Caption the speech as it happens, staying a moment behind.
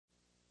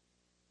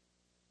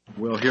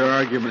We'll hear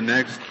argument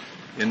next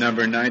in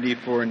number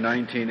 94,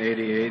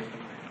 1988,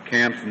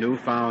 Camps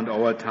Newfound,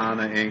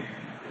 Owatonna, Inc.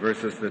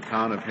 versus the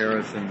town of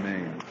Harrison,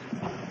 Maine.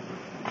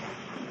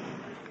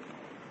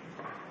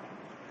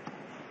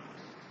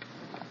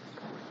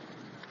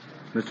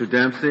 Mr.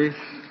 Dempsey.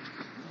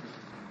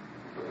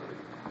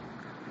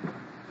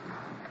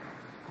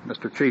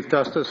 Mr. Chief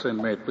Justice, and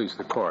may it please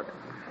the Court.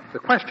 The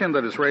question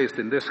that is raised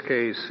in this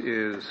case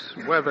is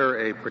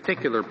whether a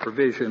particular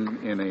provision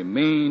in a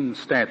Maine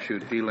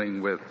statute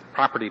dealing with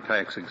property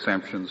tax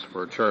exemptions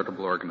for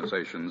charitable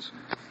organizations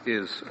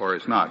is or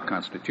is not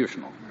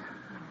constitutional.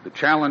 The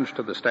challenge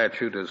to the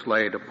statute is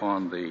laid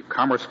upon the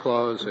Commerce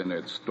Clause in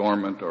its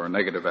dormant or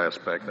negative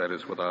aspect, that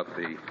is, without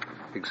the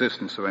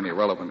existence of any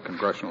relevant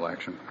congressional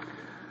action.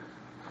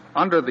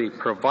 Under the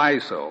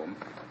proviso,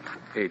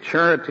 a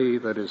charity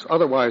that is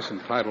otherwise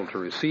entitled to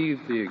receive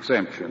the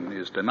exemption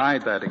is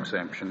denied that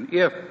exemption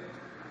if,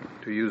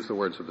 to use the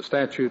words of the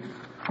statute,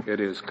 it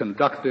is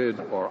conducted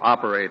or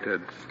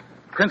operated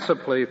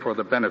principally for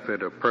the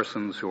benefit of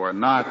persons who are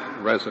not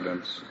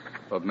residents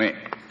of Maine.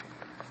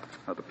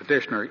 Now, the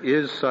petitioner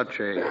is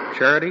such a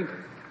charity.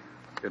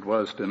 It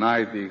was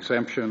denied the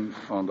exemption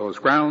on those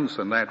grounds,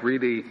 and that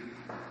really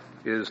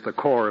is the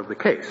core of the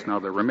case. Now,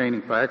 the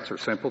remaining facts are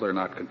simple. They're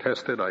not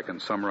contested. I can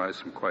summarize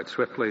them quite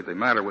swiftly. The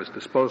matter was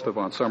disposed of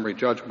on summary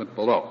judgment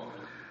below.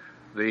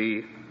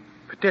 The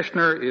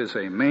petitioner is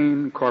a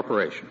Maine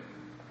corporation.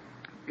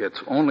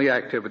 Its only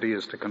activity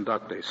is to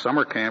conduct a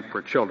summer camp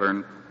for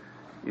children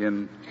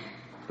in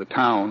the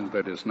town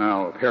that is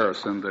now of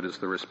Harrison, that is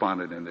the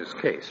respondent in this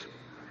case.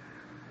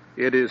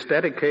 It is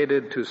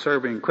dedicated to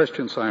serving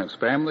Christian Science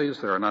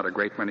families. There are not a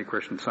great many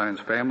Christian Science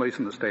families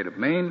in the state of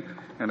Maine,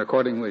 and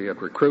accordingly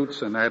it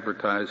recruits and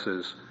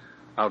advertises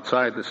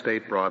outside the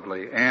state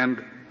broadly,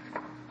 and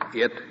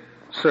it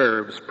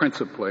serves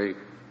principally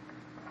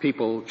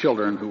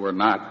children who are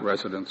not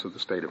residents of the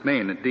state of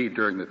Maine. Indeed,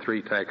 during the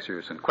 3 tax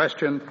years in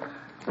question,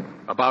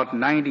 about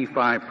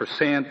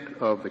 95%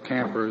 of the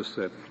campers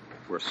that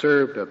were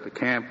served at the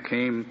camp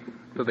came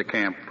to the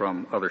camp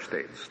from other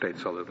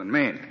states other than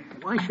Maine.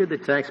 Why should the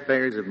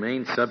taxpayers of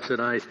Maine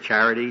subsidize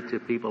charity to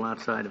people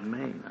outside of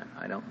Maine?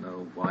 I don't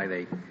know why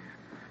they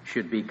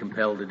should be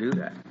compelled to do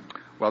that.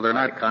 Well, they're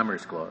not. The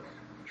Commerce Clause.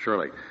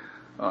 Surely.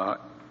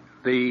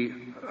 The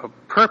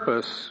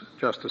purpose,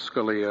 Justice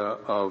Scalia,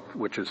 of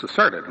which is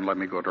asserted, and let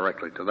me go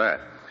directly to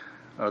that,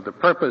 the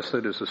purpose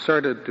that is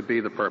asserted to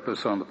be the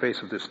purpose on the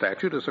face of this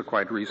statute is a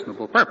quite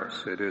reasonable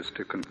purpose. It is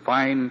to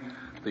confine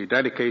the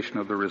dedication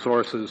of the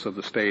resources of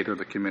the state or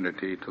the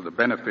community to the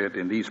benefit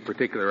in these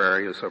particular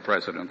areas of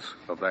residents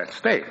of that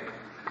state.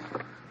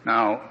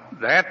 Now,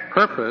 that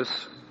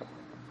purpose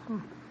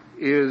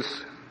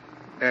is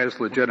as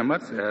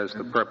legitimate as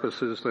the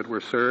purposes that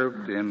were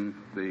served in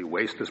the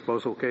waste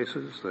disposal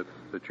cases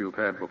that you've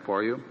had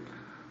before you,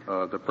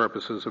 the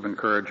purposes of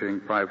encouraging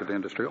private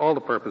industry, all the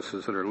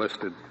purposes that are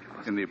listed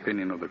in the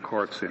opinion of the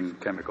courts in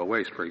chemical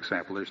waste, for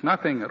example. There's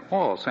nothing at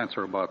all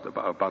censor about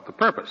the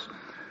purpose.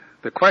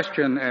 The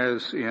question,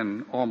 as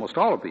in almost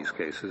all of these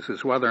cases,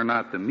 is whether or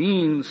not the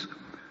means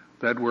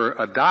that were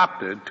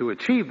adopted to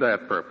achieve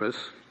that purpose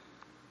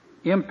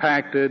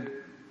impacted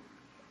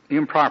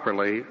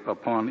improperly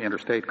upon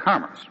interstate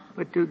commerce.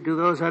 But do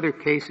those other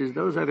cases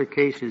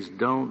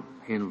don't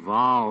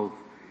involve,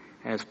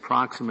 as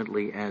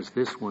proximately as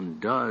this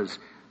one does,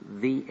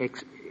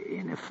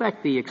 in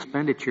effect, the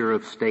expenditure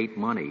of state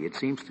money. It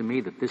seems to me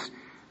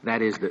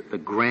that is the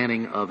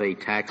granting of a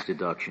tax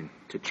deduction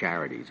to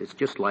charities. It's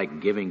just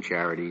like giving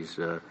charities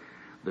the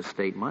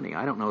state money.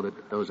 I don't know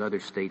that those other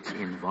cases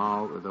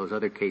involve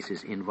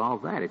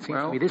that. It seems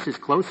to me this is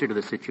closer to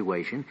the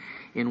situation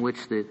in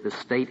which the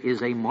state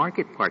is a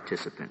market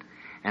participant,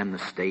 and the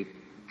state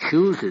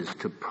chooses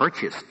to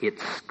purchase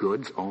its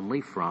goods only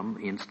from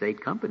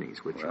in-state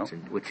companies,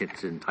 which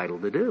it's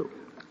entitled to do.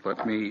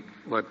 Let me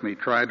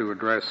try to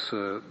address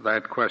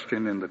that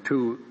question in the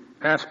 2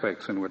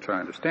 aspects in which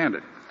I understand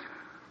it.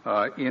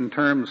 In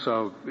terms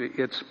of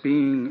its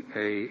being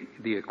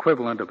the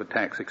equivalent of a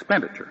tax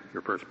expenditure,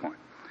 your first point.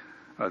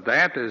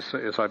 That is,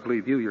 as I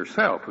believe you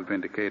yourself have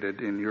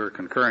indicated in your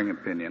concurring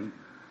opinion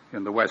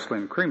in the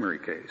Westland Creamery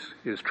case,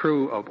 is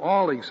true of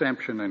all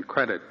exemption and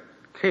credit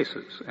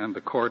cases, and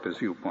the court,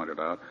 as you pointed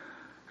out,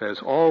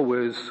 has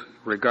always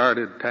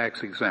regarded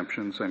tax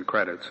exemptions and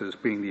credits as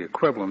being the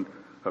equivalent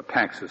of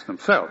taxes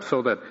themselves.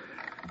 So that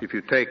if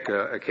you take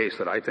a case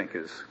that I think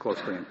is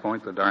closely in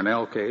point, the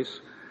Darnell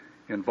case,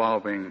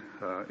 involving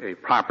a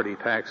property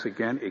tax,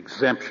 again,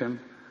 exemption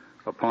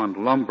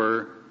upon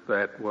lumber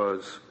that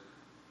was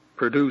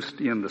produced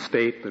in the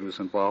state that was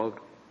involved,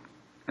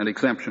 an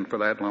exemption for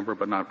that lumber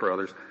but not for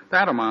others,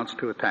 that amounts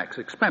to a tax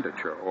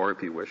expenditure, or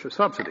if you wish, a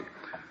subsidy.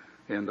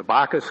 In the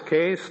Bacchus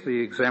case, the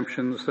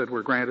exemptions that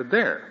were granted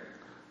there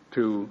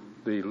to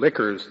the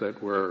liquors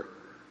that were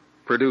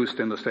produced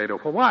in the state of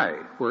Hawaii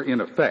were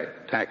in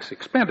effect tax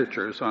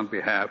expenditures on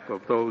behalf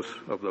of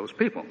those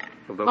people.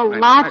 Well,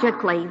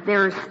 logically,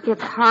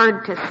 it's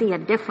hard to see a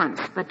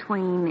difference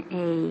between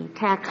a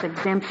tax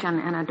exemption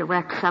and a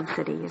direct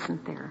subsidy,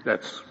 isn't there?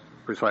 That's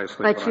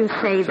precisely. But you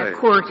say the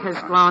court has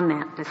drawn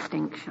that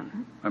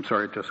distinction. I'm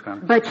sorry, just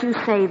kind of. But you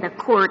say the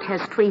court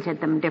has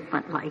treated them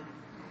differently.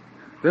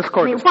 This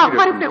court has what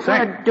treated if them it the were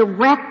same. a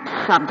direct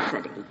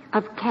subsidy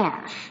of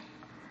cash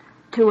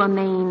to a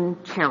Maine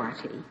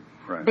charity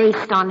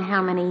based on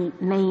how many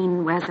Maine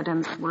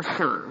residents were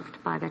served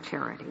by the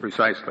charity?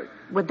 Precisely.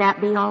 Would that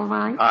be all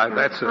right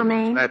for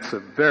Maine? That's a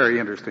very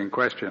interesting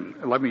question.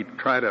 Let me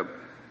try to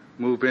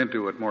move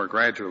into it more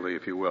gradually,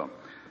 if you will.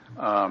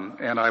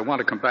 And I want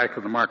to come back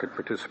to the market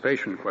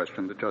participation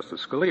question that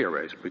Justice Scalia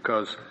raised,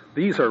 because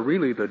these are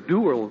really the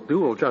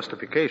dual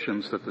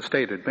justifications that the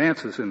state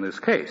advances in this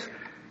case.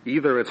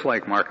 Either it's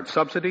like market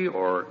subsidy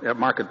or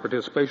market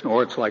participation,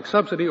 or it's like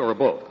subsidy or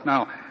both.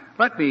 Now,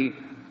 let me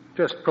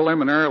just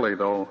preliminarily,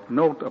 though,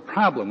 note a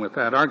problem with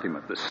that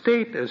argument. The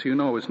state, as you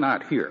know, is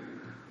not here.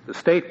 The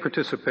state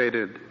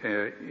participated,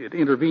 it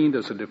intervened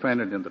as a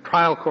defendant in the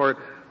trial court,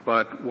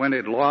 but when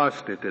it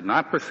lost, it did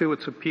not pursue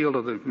its appeal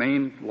to the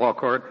Maine law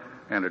court,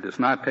 and it has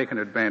not taken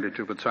advantage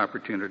of its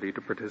opportunity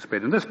to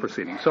participate in this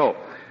proceeding. So,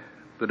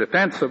 the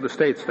defense of the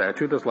state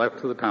statute is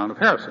left to the town of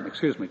Harrison.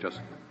 Excuse me,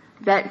 Justice.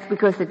 That's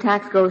because the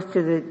tax goes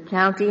to the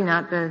county,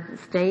 not the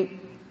state?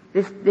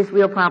 This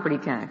real property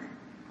tax?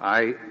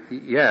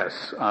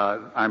 Yes,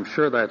 I'm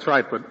sure that's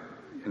right, but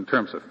in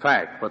terms of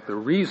fact, but the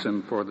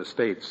reason for the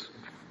states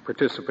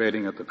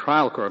participating at the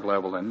trial court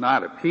level and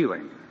not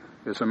appealing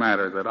is a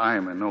matter that I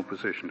am in no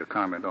position to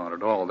comment on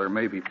at all. There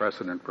may be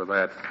precedent for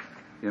that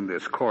in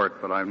this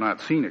court, but I've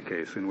not seen a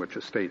case in which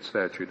a state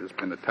statute has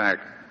been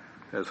attacked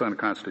as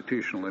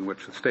unconstitutional, in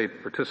which the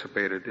state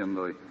participated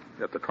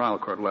at the trial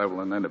court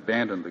level and then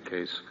abandoned the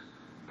case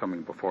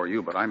coming before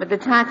you. But the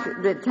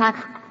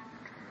tax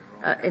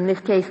in this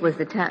case was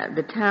the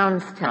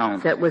town's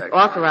tax that was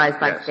authorized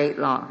by state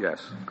law.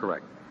 Yes,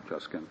 correct,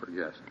 Justice Ginsburg.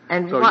 Yes.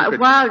 And so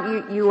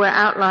while you were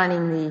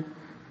outlining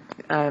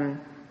the,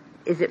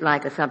 is it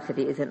like a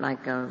subsidy? Is it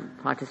like a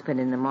participant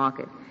in the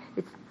market?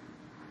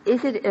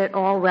 Is it at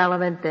all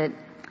relevant that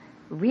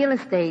real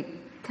estate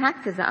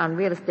taxes on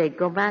real estate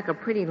go back a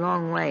pretty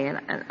long way?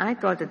 And I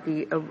thought that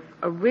the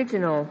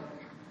original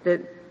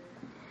that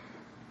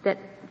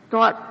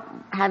thought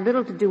had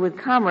little to do with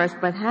commerce,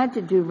 but had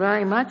to do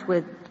very much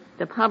with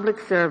the public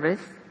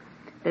service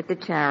that the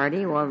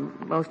charity, or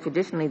most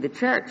traditionally the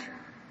church,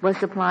 was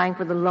supplying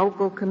for the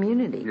local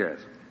community. Yes.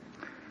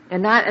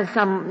 And not as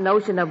some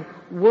notion of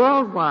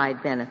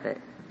worldwide benefit.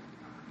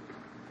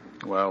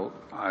 Well,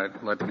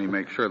 let me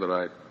make sure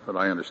that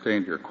I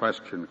understand your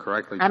question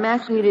correctly. I'm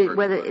asking you to,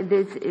 whether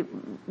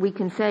we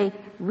can say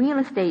real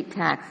estate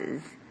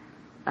taxes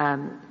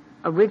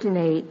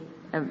originate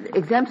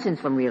exemptions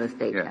from real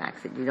estate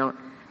tax, that you don't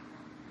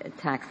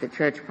tax the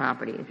church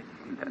property,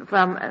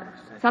 from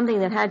something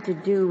that had to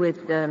do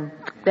with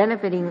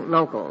benefiting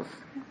locals.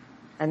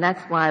 And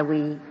that's why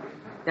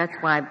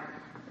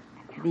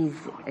these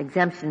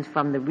exemptions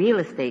from the real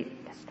estate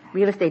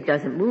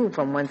doesn't move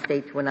from one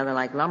state to another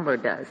like lumber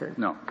does.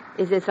 No.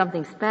 Is there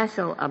something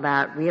special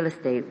about real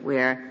estate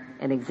where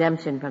an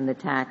exemption from the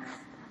tax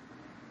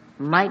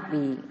might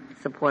be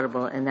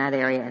supportable in that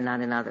area and not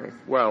in others?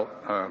 Well,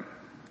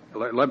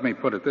 let me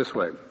put it this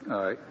way.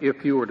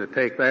 If you were to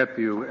take that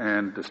view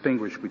and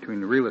distinguish between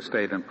the real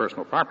estate and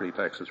personal property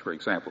taxes, for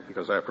example,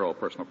 because after all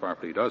personal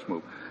property does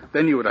move,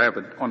 then you would have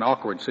an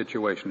awkward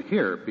situation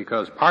here,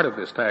 because part of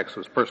this tax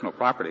was personal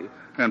property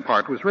and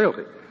part was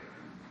realty.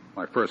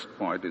 My first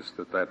point is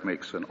that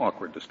makes an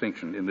awkward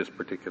distinction in this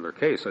particular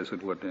case, as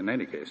it would in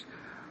any case.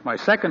 My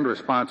second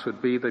response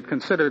would be that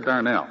consider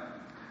Darnell.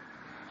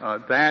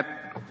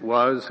 That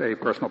was a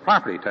personal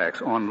property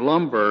tax on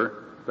lumber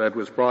that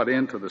was brought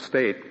into the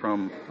state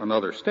from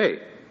another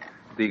state,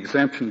 the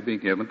exemption being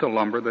given to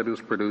lumber that was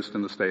produced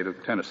in the state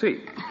of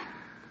Tennessee.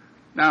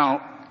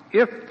 Now,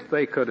 if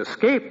they could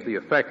escape the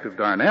effect of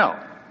Darnell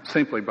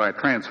simply by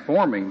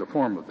transforming the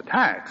form of the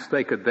tax,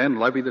 they could then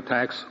levy the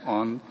tax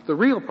on the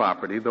real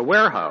property, the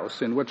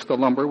warehouse in which the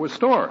lumber was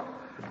stored.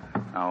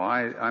 Now,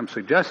 I'm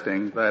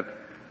suggesting that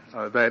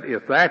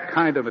if that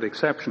kind of an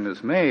exception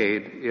is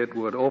made, it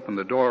would open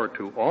the door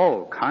to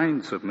all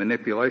kinds of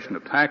manipulation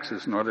of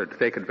taxes in order to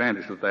take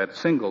advantage of that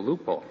single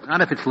loophole.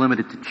 Not if it's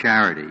limited to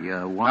charity.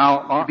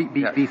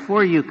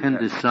 Before you can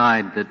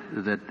decide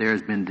that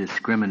there's been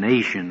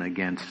discrimination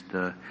against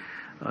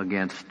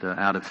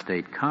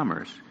out-of-state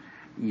commerce,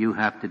 you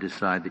have to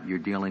decide that you're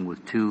dealing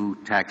with two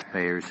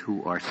taxpayers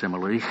who are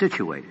similarly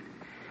situated.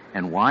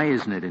 And why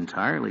isn't it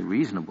entirely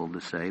reasonable to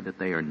say that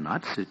they are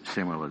not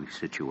similarly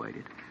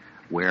situated?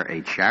 Where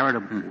a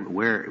charitable,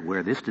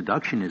 where this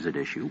deduction is at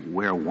issue,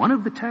 where one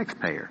of the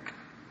taxpayer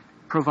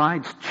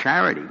provides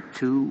charity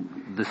to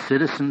the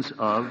citizens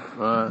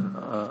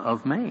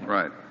of Maine,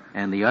 right,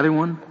 and the other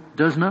one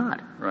does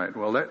not. Right.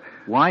 Well,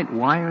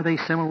 why are they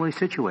similarly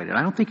situated?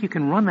 I don't think you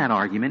can run that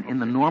argument in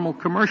the normal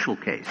commercial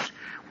case,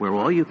 where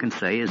all you can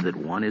say is that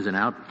one is an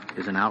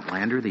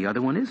outlander, the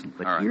other one isn't.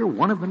 But here,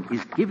 one of them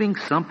is giving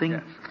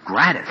something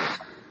gratis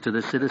to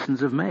the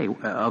citizens of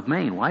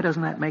Maine. Why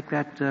doesn't that make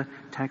that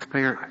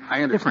taxpayer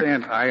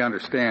different? I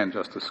understand,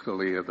 Justice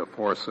Scalia, the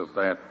force of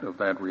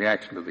that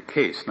reaction to the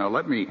case. Now,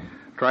 let me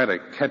try to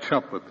catch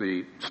up with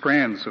the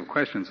strands of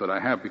questions that I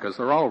have because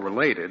they're all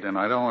related and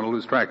I don't want to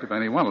lose track of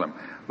any one of them.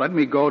 Let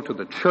me go to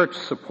the church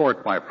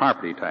support by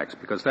property tax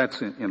because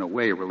that's in a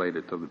way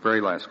related to the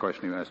very last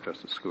question you asked,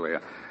 Justice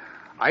Scalia.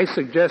 I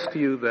suggest to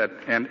you that,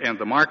 and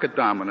the market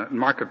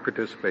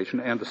participation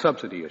and the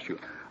subsidy issue,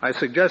 I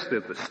suggest that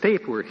if the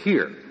state were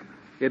here,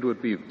 it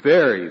would be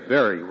very,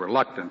 very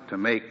reluctant to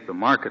make the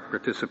market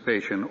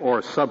participation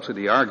or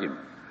subsidy argument.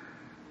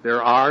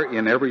 There are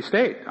in every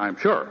state, I'm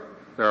sure,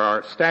 there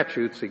are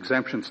statutes,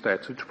 exemption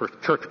statutes for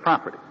church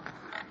property.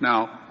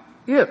 Now,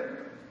 if,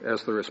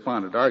 as the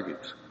respondent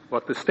argues,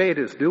 what the state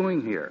is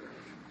doing here,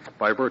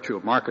 by virtue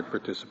of market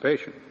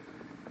participation,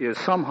 is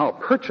somehow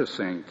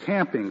purchasing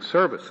camping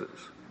services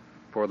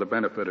for the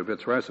benefit of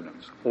its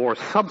residents, or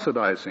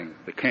subsidizing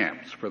the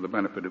camps for the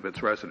benefit of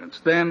its residents,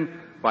 then,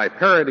 by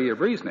parity of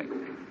reasoning,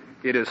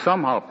 it is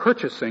somehow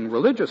purchasing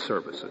religious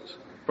services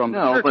from the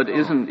church. No, but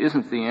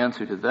isn't the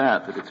answer to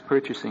that it's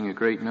purchasing a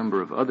great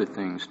number of other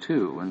things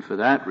too, and for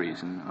that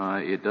reason,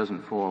 it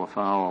doesn't fall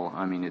afoul.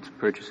 I mean, it's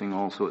purchasing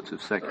all sorts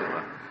of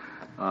secular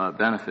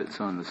benefits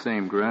on the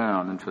same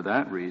ground, and for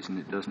that reason,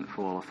 it doesn't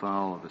fall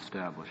afoul of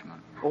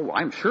establishment. Oh,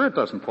 I'm sure it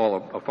doesn't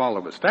fall afoul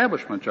of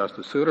establishment,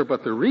 Justice Souter,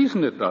 but the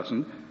reason it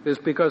doesn't is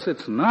because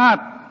it's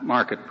not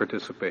market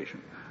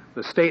participation.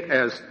 The state,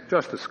 as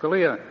Justice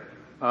Scalia,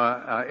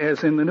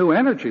 as in the New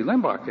Energy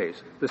Limbaugh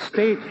case, the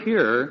state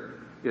here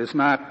is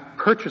not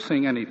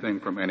purchasing anything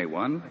from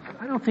anyone.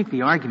 I don't think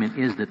the argument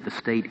is that the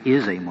state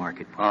is a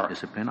market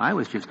participant. I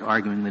was just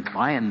arguing that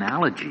by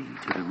analogy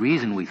to the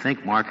reason we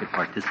think market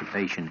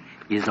participation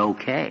is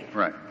okay.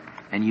 Right.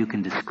 And you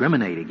can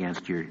discriminate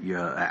against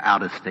your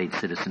out-of-state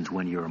citizens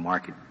when you're a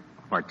market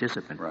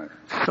participant. Right.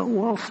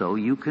 So also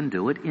you can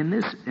do it in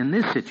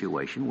this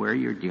situation where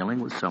you're dealing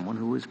with someone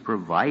who is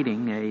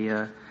providing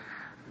a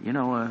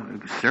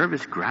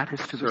service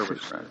gratis to the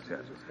citizens. Yes.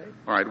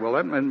 All right, well,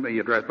 let me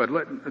address,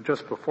 but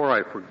just before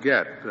I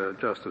forget,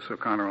 Justice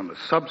O'Connor, on the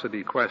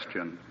subsidy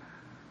question,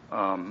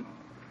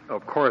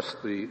 of course,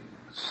 the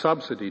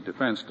subsidy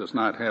defense does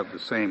not have the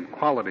same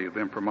quality of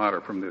imprimatur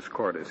from this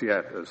court as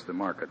yet as the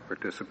market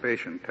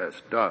participation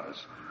test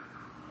does.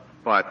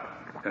 But,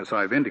 as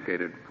I've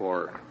indicated,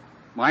 for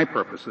my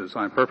purposes,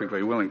 I'm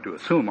perfectly willing to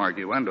assume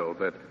arguendo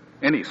that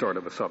any sort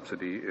of a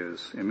subsidy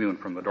is immune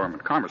from the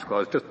Dormant Commerce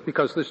Clause just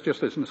because this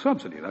just isn't a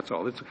subsidy, that's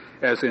all. It's,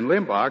 as in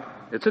Limbaugh,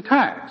 it's a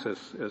tax.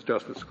 As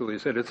Justice Scalia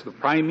said, it's the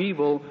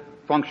primeval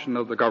function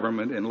of the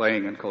government in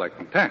laying and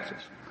collecting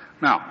taxes.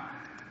 Now,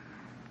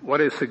 what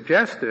is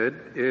suggested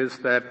is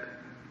that,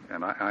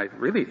 and I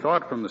really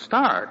thought from the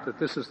start that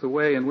this is the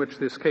way in which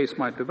this case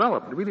might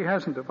develop. It really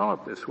hasn't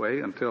developed this way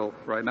until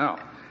right now.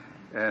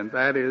 And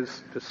that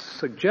is to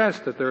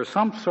suggest that there is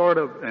some sort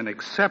of an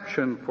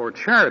exception for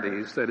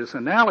charities that is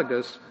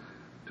analogous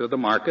to the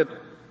market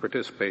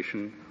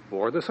participation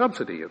for the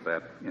subsidy, if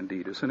that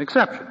indeed is an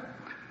exception.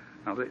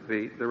 Now,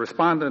 the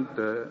respondent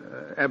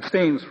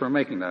abstains from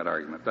making that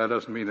argument. That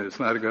doesn't mean that it's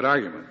not a good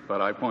argument,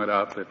 but I point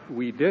out that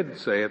we did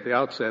say at the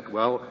outset,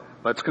 well,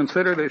 let's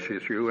consider this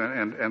issue,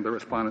 and the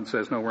respondent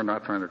says, no, we're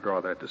not trying to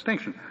draw that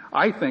distinction.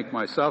 I think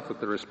myself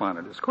that the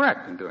respondent is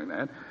correct in doing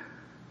that,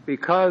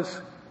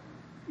 because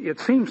it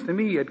seems to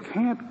me it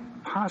can't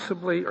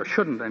possibly, or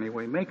shouldn't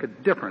anyway, make a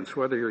difference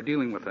whether you're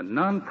dealing with a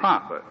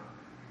non-profit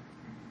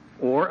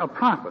or a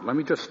profit. Let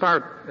me just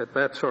start at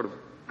that sort of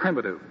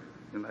primitive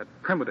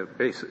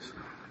basis.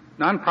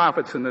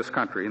 Non-profits in this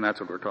country, and that's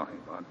what we're talking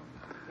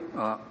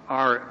about,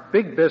 are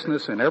big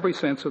business in every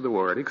sense of the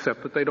word,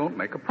 except that they don't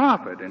make a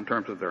profit in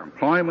terms of their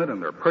employment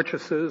and their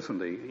purchases and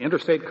the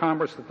interstate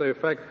commerce that they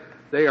affect.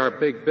 They are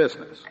big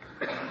business.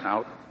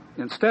 Now,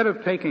 instead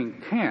of taking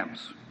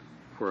camps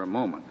for a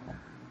moment,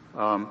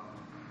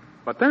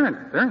 but they're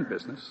in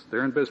business.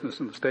 They're in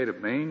business in the state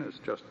of Maine, as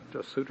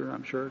Justice Souter,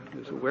 I'm sure,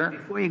 is aware.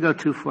 Before you go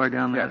too far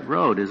down that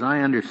road, as I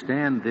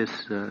understand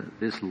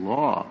this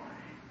law,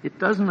 it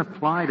doesn't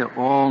apply to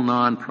all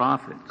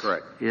nonprofits.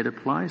 Correct. It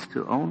applies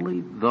to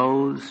only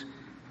those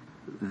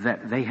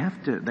that they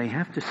have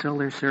to sell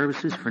their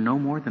services for no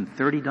more than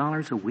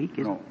 $30 a week.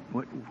 No.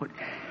 What?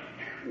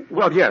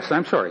 Well, yes,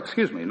 I'm sorry.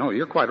 Excuse me. No,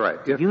 you're quite right.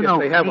 If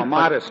they have a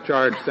modest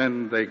charge,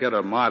 then they get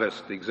a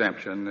modest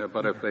exemption.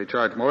 But if they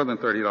charge more than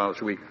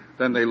 $30 a week,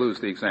 then they lose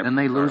the exemption. Then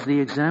they lose the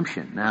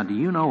exemption. Now, do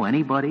you know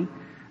anybody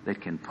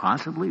that can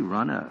possibly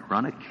run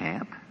a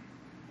camp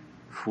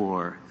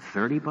for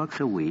 $30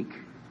 a week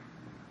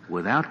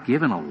without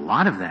giving a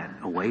lot of that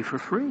away for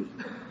free?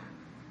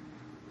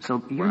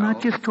 So you're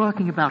not just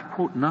talking about,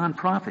 quote,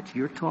 nonprofits.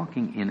 You're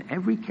talking in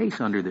every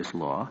case under this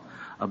law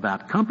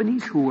about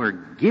companies who are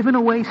giving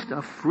away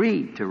stuff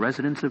free to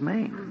residents of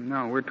Maine.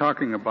 No, we're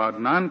talking about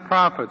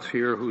nonprofits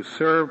here who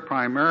serve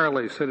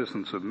primarily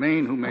citizens of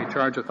Maine who may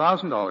charge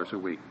 $1,000 a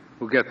week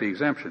who get the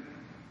exemption.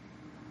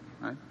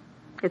 Right?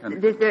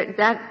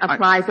 That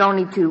applies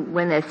only to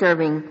when they're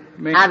serving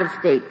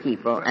out-of-state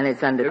people, and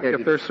it's under 30.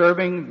 If they're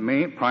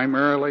serving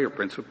primarily or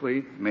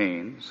principally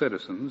Maine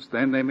citizens,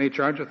 then they may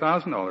charge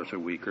 $1,000 a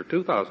week or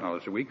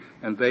 $2,000 a week,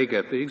 and they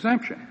get the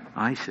exemption.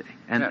 I see.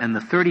 And the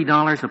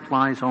 $30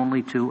 applies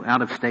only to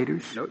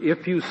out-of-staters? No,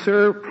 if you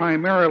serve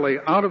primarily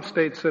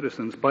out-of-state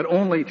citizens but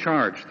only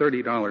charge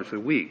 $30 a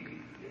week,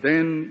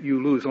 then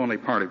you lose only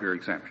part of your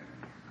exemption.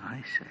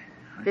 I see.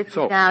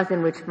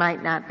 50,000, which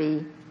might not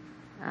be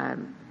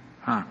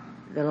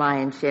the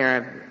lion's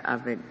share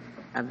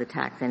of the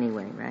tax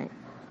anyway, right?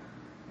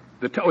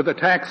 The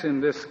tax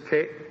in this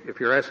case, if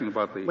you're asking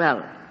about the...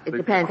 Well, it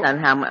depends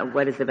on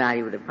what is the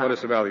value of the property. What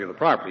is the value of the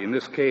property? In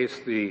this case,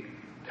 the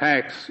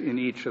tax in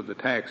each of the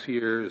tax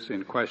years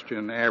in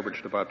question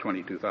averaged about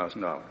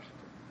 $22,000.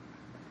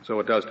 So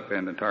it does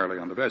depend entirely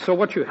on the value. So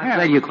what you have...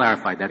 I'm glad you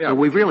clarified that. So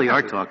we really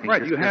are talking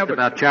just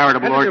about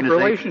charitable organizations.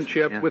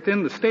 Relationship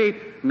within the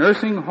state,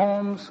 nursing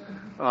homes,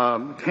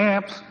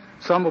 camps,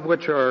 many of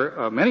which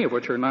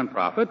are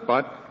nonprofit,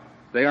 but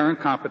they are in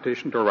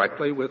competition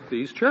directly with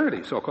these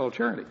charities, so-called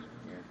charities.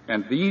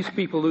 And these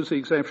people lose the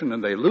exemption,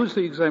 and they lose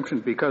the exemption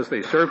because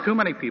they serve too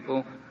many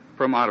people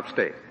from out of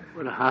state.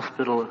 Would a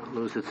hospital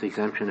lose its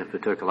exemption if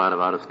it took a lot of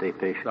out-of-state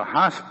patients? The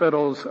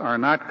hospitals are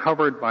not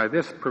covered by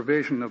this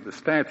provision of the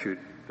statute,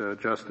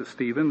 Justice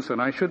Stevens,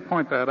 and I should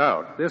point that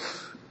out.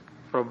 This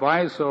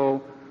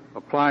proviso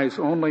applies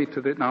only to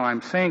the... Now,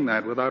 I'm saying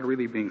that without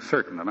really being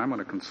certain, and I'm going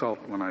to consult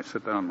when I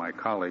sit down my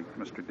colleague,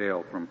 Mr.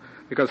 Dale,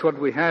 because what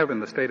we have in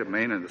the state of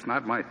Maine, and it's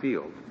not my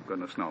field,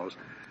 goodness knows,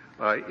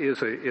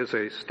 is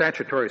a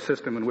statutory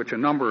system in which a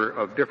number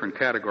of different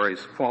categories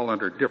fall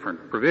under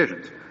different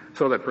provisions.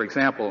 So that, for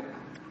example,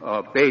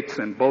 Bates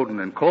and Bowdoin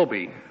and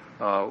Colby,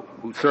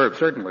 who serve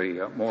certainly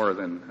more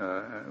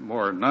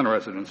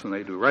non-residents than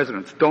they do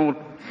residents,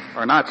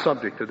 are not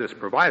subject to this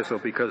proviso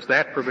because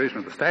that provision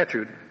of the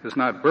statute is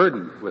not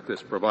burdened with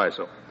this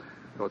proviso.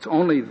 So it's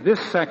only this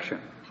section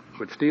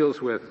which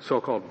deals with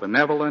so-called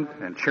benevolent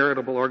and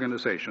charitable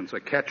organizations, a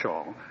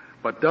catch-all,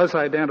 but does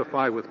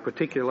identify with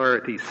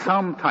particularity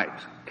some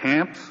types: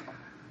 camps,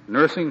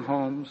 nursing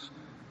homes,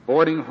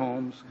 boarding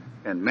homes,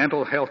 and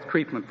mental health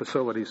treatment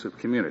facilities of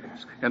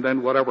communities, and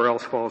then whatever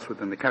else falls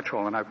within the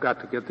catch-all. And I've got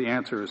to get the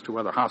answer as to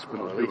whether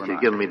hospitals do or not. At least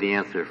you've given me the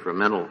answer for a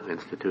mental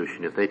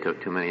institution. If they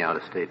took too many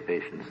out-of-state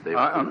patients, they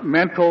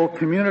would...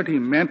 Community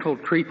mental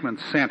treatment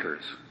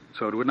centers,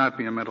 so it would not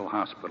be a mental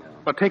hospital.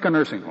 But take a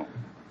nursing home.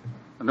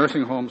 The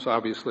nursing homes,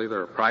 obviously,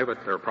 they're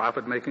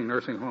profit-making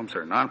nursing homes,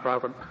 they're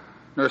non-profit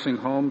nursing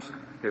homes.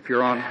 If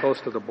you're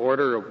close to the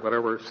border of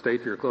whatever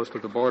state you're close to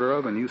the border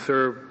of, and you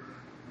serve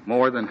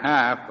more than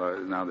half,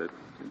 now that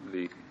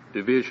the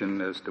division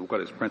as to what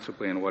is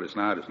principally and what is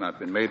not has not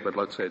been made, but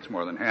let's say it's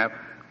more than half,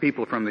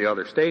 people from the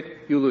other state,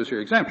 you lose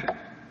your exemption.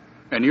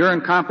 And you're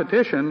in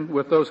competition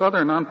with those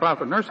other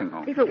nonprofit nursing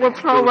homes. If it were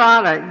pro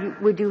rata,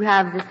 would you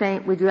have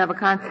a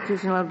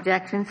constitutional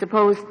objection?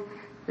 Suppose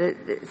that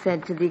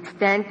said to the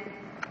extent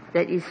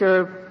that you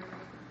serve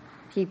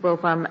people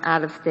from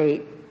out of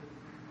state,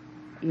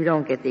 you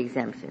don't get the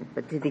exemption.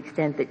 But to the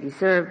extent that you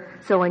serve,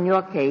 so in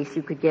your case,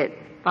 you could get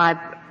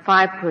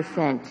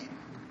 5%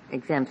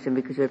 exemption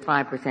because you have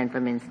 5%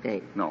 from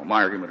in-state. No,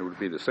 my argument would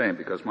be the same,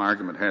 because my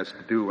argument has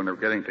to do when we're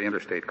getting to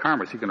interstate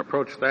commerce. You can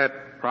approach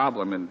that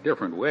problem in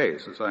different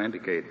ways. As I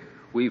indicate,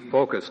 we've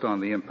focused on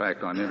the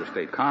impact on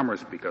interstate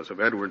commerce because of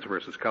Edwards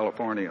versus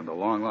California and the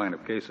long line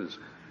of cases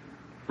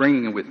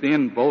bringing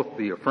within both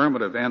the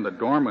affirmative and the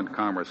dormant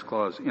commerce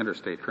clause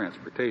interstate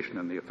transportation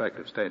and the effect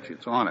of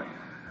statutes on it.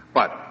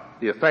 But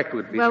the effect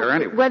would be there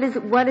anyway.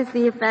 What is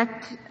the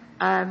effect,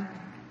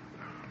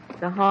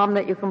 the harm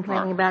that you're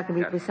complaining about? Can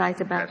you be precise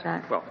about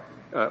that? Well,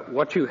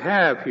 what you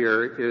have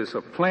here is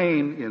a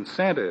plain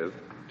incentive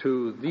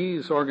to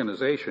these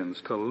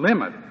organizations to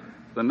limit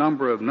the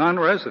number of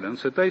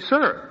non-residents that they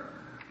serve.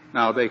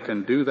 Now, they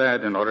can do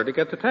that in order to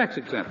get the tax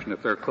exemption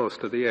if they're close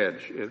to the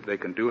edge. They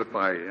can do it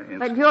by...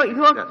 But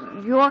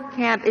your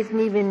camp isn't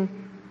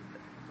even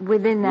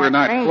within that range.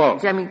 We're not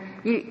close. I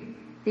mean,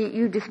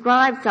 you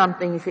described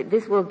something. You said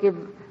this will give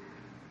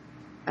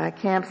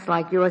camps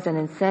like yours an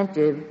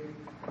incentive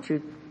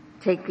to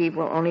take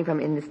people only from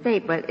in the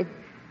state, but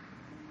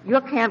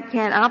your camp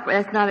can't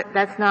operate.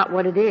 That's not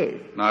what it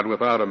is. Not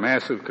without a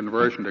massive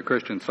conversion to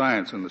Christian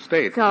Science in the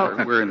state. So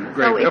we're in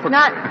great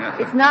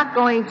difficulty. It's not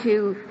going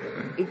to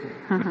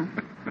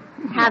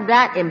have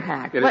that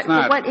impact.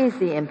 What is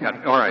the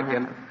impact? All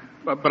right.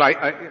 But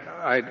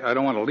I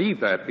don't want to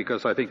leave that,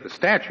 because I think the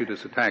statute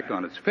is attacked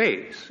on its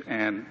face,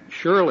 and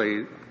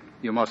surely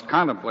you must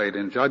contemplate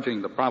in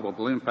judging the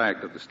probable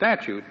impact of the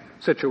statute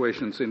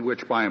situations in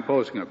which, by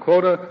imposing a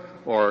quota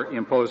or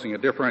imposing a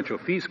differential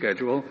fee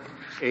schedule,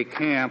 a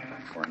camp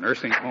or a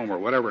nursing home or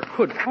whatever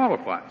could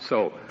qualify.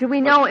 So, do we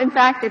know, in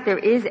fact, that there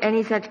is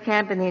any such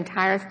camp in the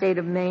entire state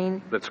of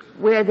Maine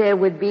where there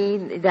would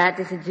be that?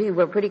 Gee,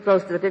 we're pretty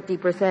close to the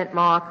 50%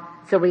 mark,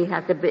 so we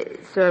have to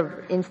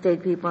serve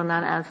in-state people,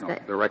 not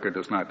out-of-state? No, the record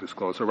does not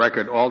disclose.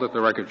 All that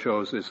the record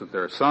shows is that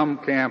there are some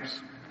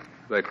camps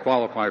that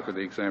qualify for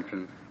the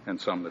exemption, and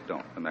some that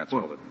don't, and that's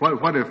all.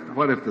 What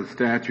if the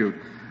statute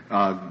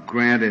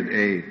granted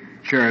a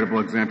charitable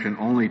exemption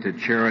only to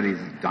charities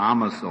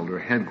domiciled or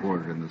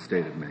headquartered in the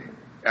state of Maine?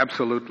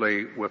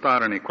 Absolutely,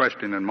 without any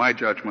question, in my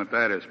judgment,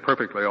 that is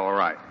perfectly all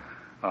right.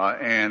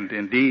 And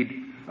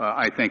indeed,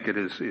 I think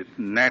it's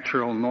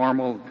natural,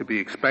 normal, to be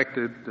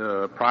expected,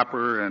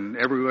 proper, and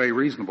every way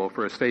reasonable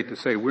for a state to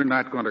say we're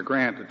not going to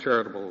grant a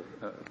charitable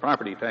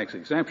property tax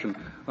exemption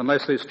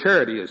unless this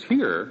charity is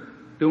here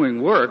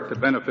doing work to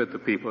benefit the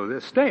people of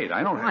this state.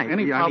 I don't have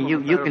any problem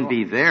with that. You can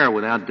be there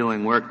without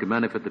doing work to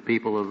benefit the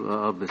people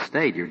of the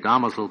state. Your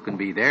domicile can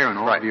be there, and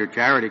all of your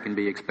charity can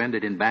be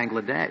expended in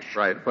Bangladesh.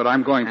 Right, but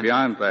I'm going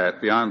beyond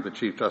that, beyond the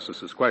Chief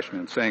Justice's question,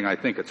 and saying I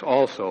think it's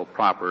also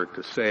proper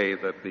to say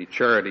that the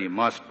charity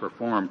must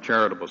perform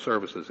charitable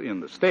services in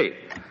the state.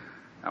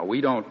 Now,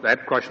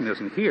 that question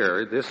isn't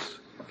here. This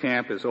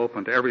camp is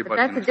open to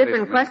everybody. But that's a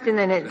different question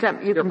than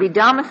you can be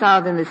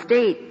domiciled in the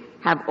state,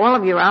 have all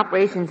of your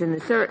operations in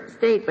the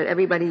state, but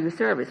everybody you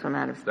serve is from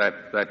out of state.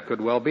 That could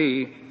well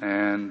be,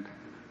 and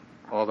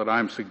all that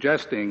I'm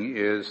suggesting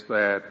is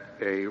that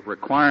a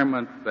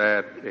requirement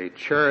that a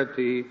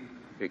charity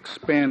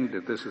expend,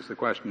 if this is the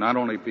question, not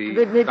only be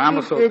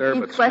domiciled there,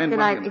 but spend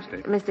money in the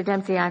state. Mr.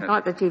 Dempsey, I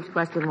thought the Chief's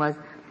question was,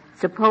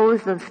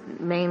 suppose the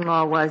Maine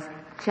law was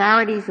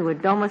charities who are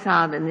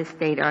domiciled in this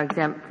state are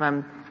exempt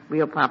from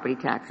real property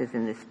taxes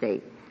in this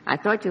state. I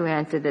thought you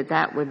answered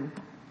that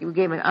you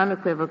gave an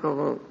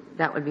unequivocal,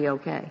 that would be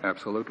okay.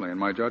 Absolutely, in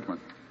my judgment.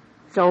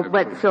 So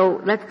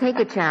let's take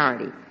a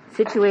charity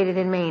situated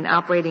in Maine,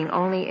 operating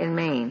only in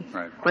Maine,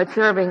 but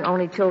serving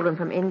only children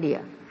from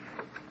India.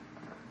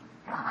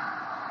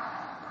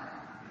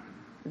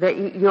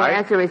 Your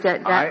answer is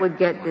that would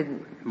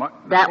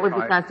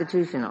be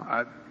constitutional.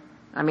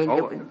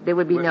 There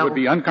would be no. It would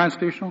be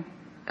unconstitutional?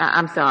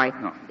 I'm sorry.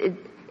 No.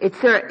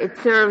 It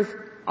serves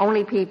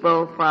only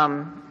people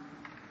from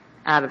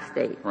out of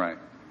state. Right.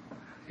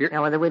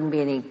 No, there wouldn't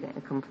be any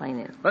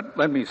complainants.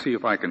 Let me see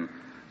if I can.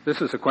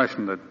 This is a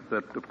question that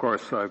of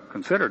course I've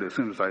considered as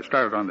soon as I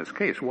started on this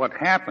case. What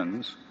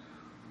happens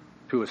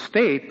to a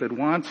state that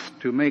wants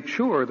to make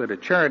sure that a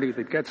charity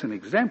that gets an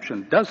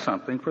exemption does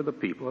something for the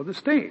people of the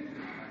state?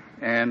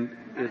 And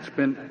it's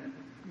been,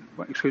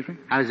 excuse me?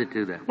 How does it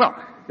do that? Well,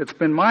 it's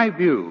been my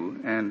view,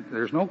 and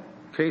there's no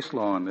case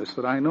law on this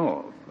that I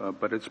know of,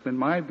 but it's been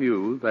my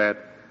view that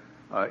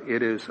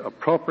it is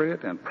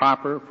appropriate and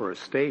proper for a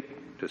state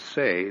to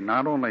say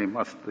not only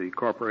must the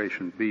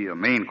corporation be a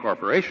Maine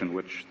corporation,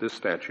 which this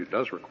statute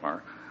does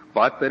require,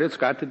 but that it's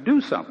got to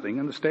do something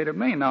in the state of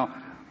Maine. Now,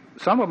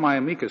 some of my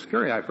amicus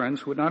curiae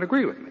friends would not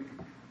agree with me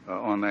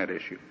on that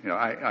issue,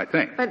 I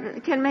think.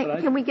 But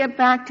can we get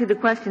back to the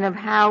question of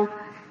how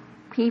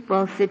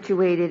people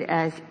situated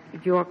as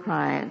your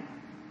client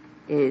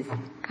is,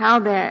 how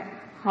they're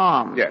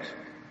harmed? Yes.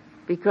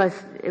 Because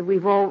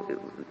we've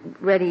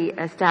already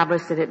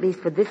established that at least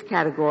for this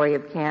category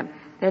of camp,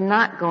 they're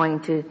not going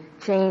to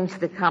change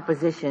the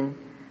composition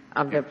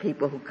of the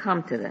people who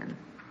come to them.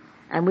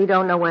 And we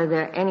don't know whether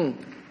there are any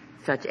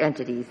such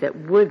entities that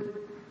would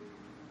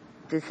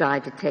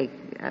decide to take,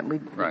 we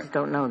just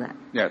don't know that.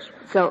 Yes.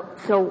 So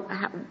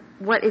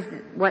what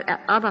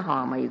other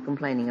harm are you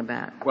complaining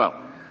about? Well,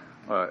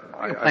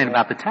 I complain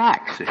about the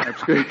tax.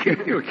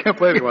 You're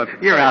complaining about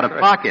You're out of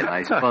pocket,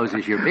 I suppose,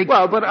 is your big.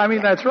 Well, but I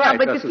mean that's right.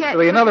 No,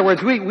 but in other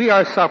words, we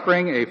are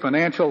suffering a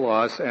financial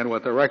loss, and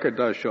what the record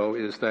does show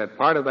is that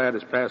part of that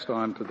is passed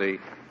on to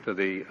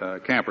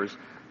the campers,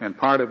 and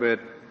part of it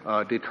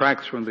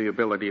detracts from the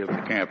ability of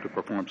the camp to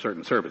perform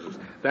certain services.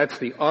 That's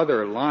the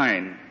other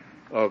line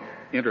of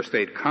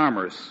interstate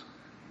commerce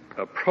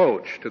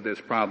approach to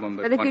this problem.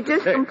 But if you're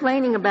just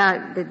complaining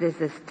about that there's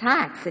this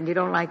tax and you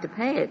don't like to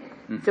pay it,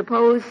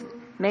 suppose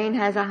Maine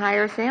has a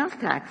higher sales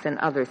tax than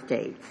other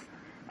states,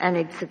 and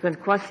it's going to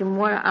cost you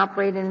more to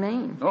operate in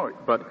Maine. No,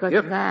 but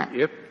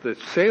if the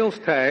sales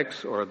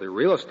tax or the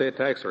real estate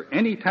tax or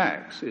any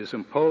tax is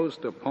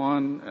imposed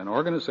upon an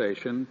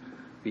organization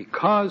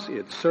because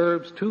it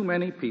serves too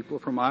many people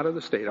from out of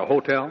the state, a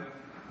hotel,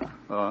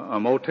 a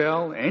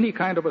motel, any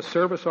kind of a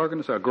service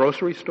organization, a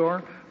grocery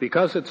store,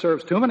 because it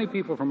serves too many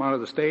people from out of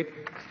the state,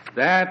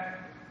 that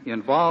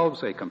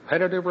involves a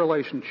competitive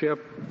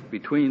relationship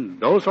between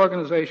those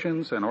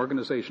organizations and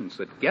organizations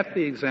that get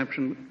the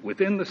exemption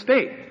within the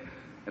state.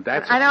 And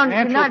that's a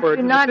financial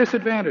burden with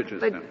disadvantages.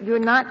 But you're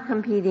not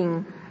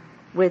competing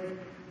with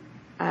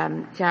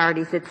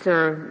charities that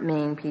serve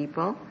Maine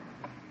people.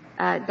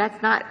 I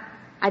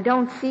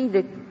don't see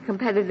the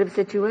competitive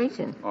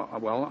situation.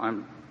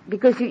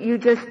 Because you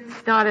just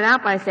started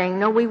out by saying,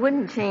 no, we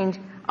wouldn't change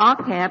our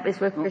camp is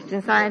with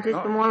Christian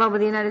Scientists from all over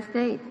the United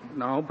States.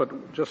 No, but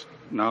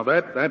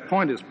that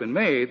point has been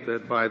made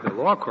that by the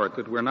law court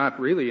that we're not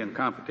really in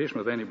competition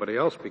with anybody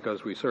else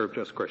because we serve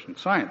just Christian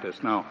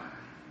Scientists. Now,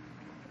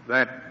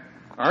 that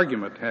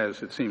argument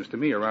has, it seems to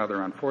me, a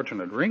rather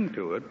unfortunate ring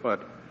to it,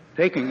 but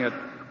taking it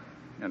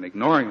and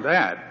ignoring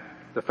that,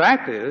 the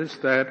fact is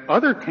that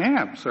other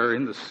camps are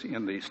in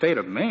the state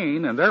of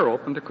Maine, and they're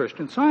open to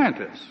Christian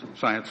Scientists,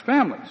 science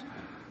families.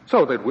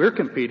 so that we're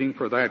competing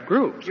for that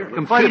group. You're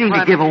competing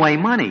to give away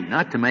money,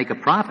 not to make a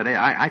profit.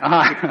 I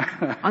think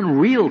it's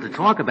unreal to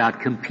talk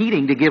about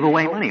competing to give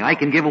away money. I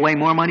can give away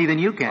more money than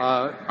you can.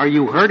 Are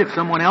you hurt if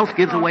someone else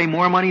gives away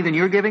more money than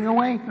you're giving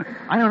away?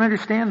 I don't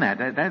understand that.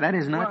 That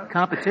is not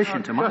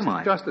competition to my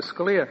mind. Justice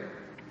Scalia,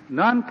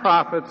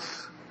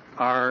 non-profits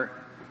are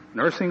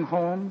nursing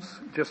homes.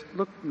 Just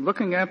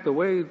looking at the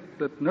way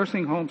that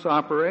nursing homes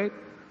operate,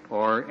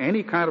 or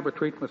any kind of a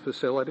treatment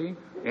facility,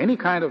 any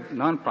kind of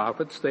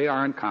non-profits, they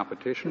are in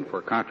competition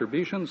for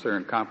contributions. They're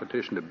in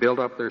competition to build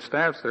up their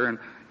staffs.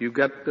 You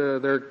get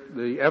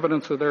the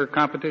evidence of their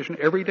competition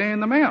every day in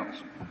the mails.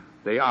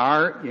 They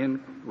are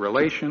in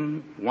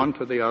relation one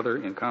to the other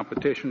in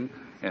competition,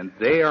 and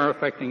they are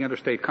affecting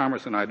interstate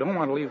commerce. And I don't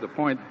want to leave the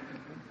point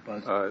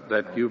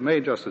that you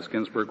made, Justice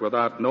Ginsburg,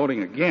 without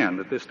noting again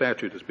that this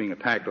statute is being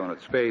attacked on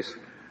its face.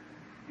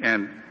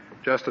 And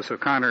Justice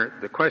O'Connor,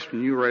 the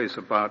question you raise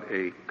about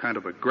a kind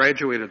of a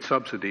graduated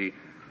subsidy,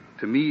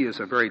 to me,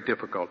 is a very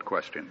difficult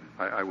question.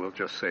 I will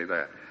just say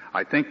that.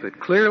 I think that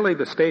clearly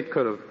the state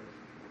could have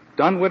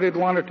done what it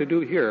wanted to do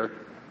here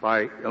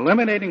by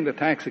eliminating the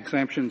tax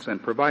exemptions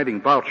and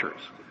providing vouchers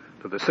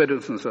to the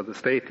citizens of the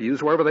state to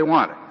use wherever they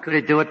wanted. Could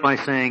it do it by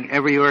saying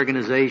every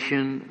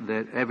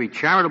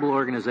charitable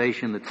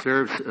organization that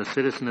serves a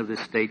citizen of this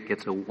state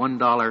gets a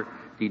 $1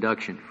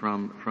 deduction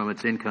from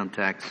its income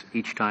tax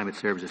each time it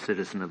serves a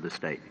citizen of the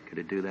state? Could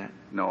it do that?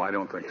 No, I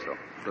don't think so.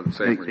 For the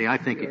same reason. I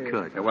think it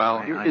could. Well,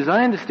 as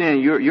I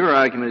understand, your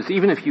argument is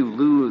even if you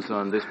lose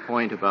on this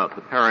point about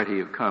the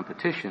parity of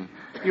competition,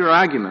 your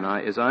argument,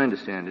 as I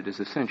understand it, is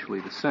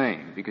essentially the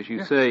same, because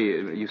you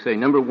say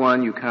number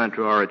one, you can't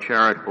draw a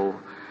charitable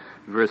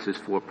versus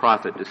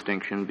for-profit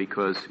distinction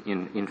because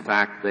in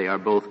fact they are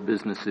both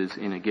businesses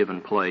in a given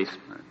place,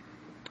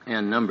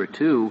 and number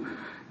two,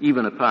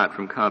 even apart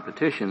from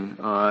competition,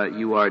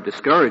 you are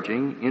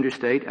discouraging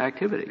interstate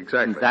activity.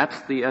 Exactly. And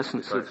that's the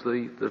essence of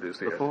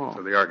the fall.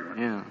 Of the argument.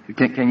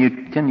 Yeah.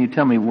 Can you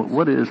tell me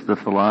what is the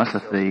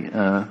philosophy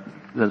that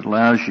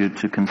allows you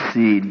to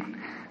concede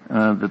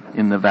that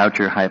in the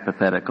voucher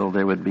hypothetical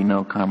there would be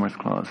no Commerce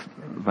Clause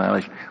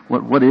violation?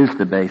 What is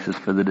the basis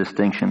for the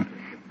distinction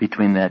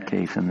between that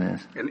case and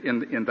this?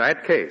 In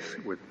that case,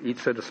 with each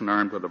citizen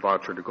armed with a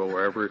voucher to go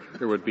wherever,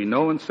 there would be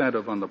no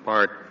incentive on the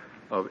part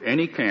of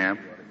any camp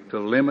to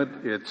limit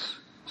its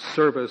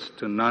service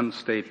to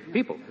non-state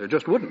people. There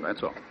just wouldn't,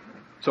 that's all.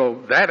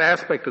 So that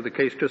aspect of the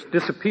case just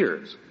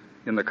disappears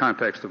in the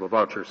context of a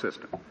voucher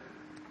system.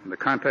 In the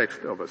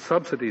context of a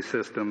subsidy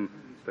system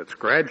that's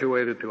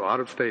graduated to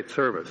out-of-state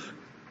service,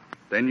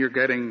 then you're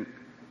getting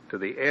to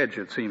the edge,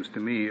 it seems to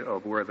me,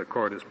 of where the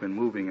court has been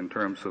moving in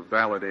terms of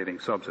validating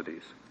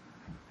subsidies.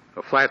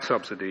 A flat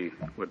subsidy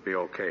would be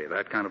okay.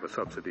 That kind of a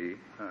subsidy,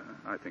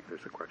 I think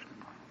there's a question.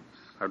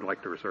 I'd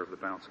like to reserve the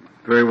balance of my time.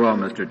 Very well,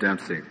 Mr.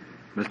 Dempsey.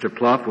 Mr.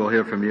 Plouffe, we'll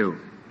hear from you.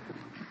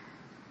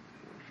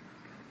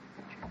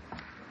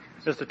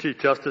 Mr. Chief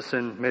Justice,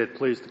 and may it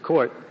please the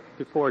Court,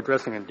 before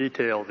addressing in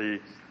detail the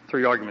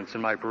three arguments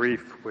in my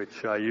brief,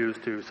 which I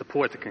used to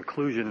support the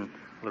conclusion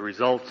of the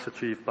results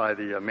achieved by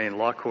the Maine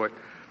Law Court,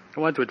 I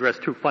wanted to address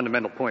two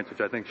fundamental points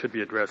which I think should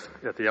be addressed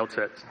at the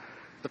outset.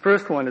 The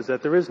first one is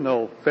that there is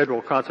no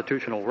federal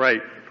constitutional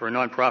right for a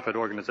nonprofit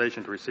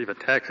organization to receive a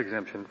tax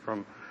exemption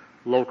from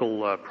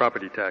local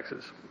property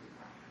taxes.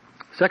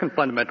 Second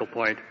fundamental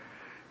point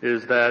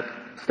is that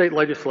state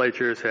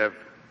legislatures have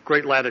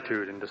great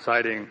latitude in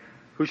deciding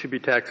who should be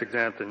tax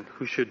exempt and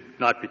who should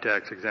not be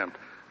tax exempt.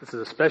 This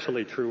is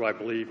especially true, I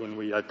believe, when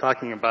we are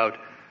talking about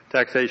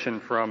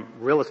taxation from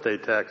real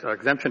estate tax,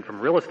 exemption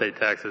from real estate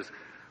taxes,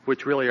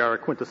 which really are a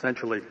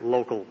quintessentially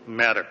local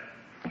matter.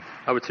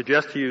 I would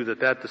suggest to you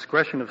that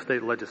discretion of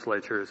state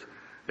legislatures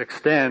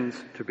extends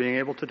to being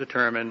able to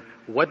determine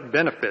what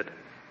benefit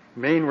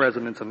Maine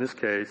residents in this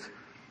case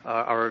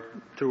are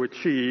to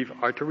receive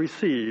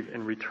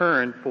in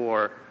return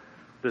for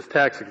this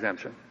tax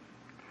exemption.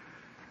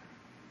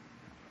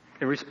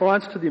 In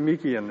response to the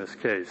amici in this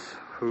case,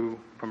 who,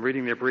 from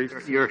reading their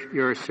briefs...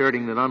 You're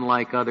asserting that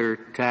unlike other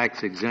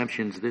tax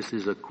exemptions, this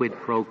is a quid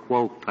pro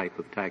quo type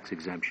of tax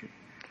exemption.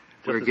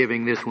 We're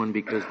giving this one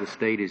because the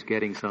state is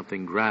getting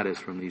something gratis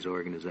from these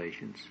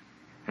organizations,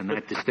 and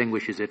that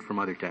distinguishes it from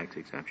other tax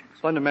exemptions.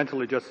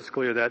 Fundamentally, Justice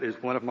Scalia, that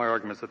is one of my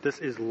arguments, that this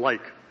is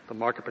like the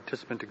market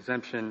participant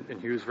exemption in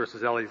Hughes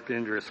versus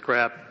Alexandria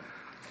Scrap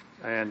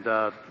and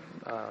the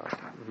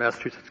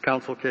Massachusetts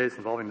Council case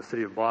involving the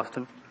city of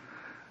Boston.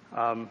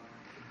 So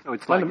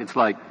it's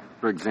like,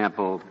 for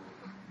example,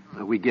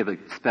 we give a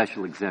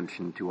special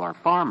exemption to our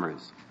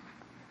farmers,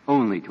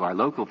 only to our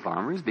local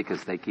farmers,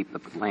 because they keep the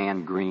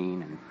land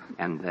green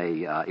and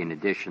they, in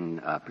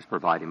addition,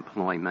 provide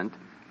employment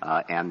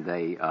and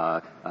they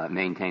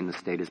maintain the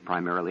state as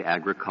primarily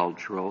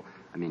agricultural.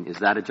 I mean, is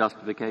that a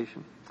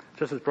justification?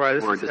 Justice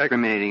Breyer, or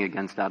discriminating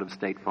against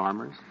out-of-state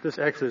farmers? This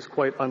actually is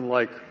quite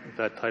unlike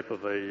that type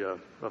of a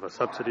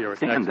subsidy or a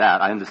tax.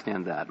 I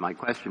understand that. My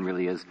question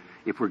really is,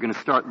 if we're going to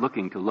start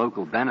looking to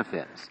local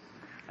benefits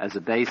as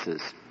a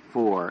basis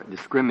for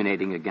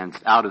discriminating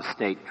against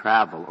out-of-state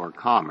travel or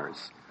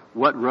commerce,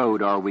 what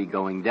road are we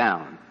going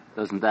down?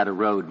 Doesn't that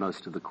erode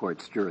most of the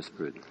Court's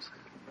jurisprudence?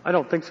 I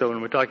don't think so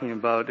when we're talking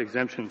about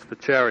exemptions for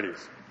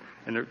charities.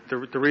 And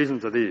the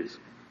reasons are these.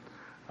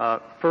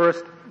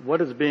 First,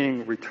 what is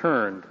being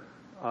returned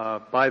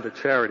by the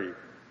charity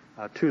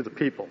to the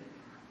people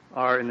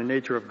are in the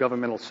nature of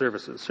governmental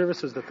services,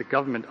 services that the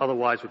government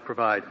otherwise would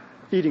provide,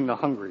 feeding the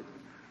hungry,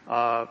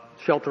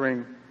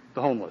 sheltering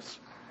the homeless.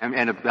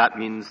 And if that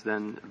means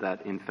then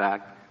that, in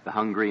fact, the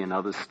hungry in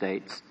other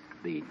states,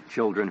 the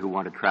children who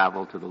want to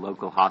travel to the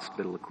local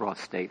hospital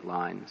across state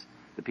lines,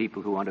 the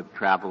people who want to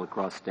travel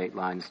across state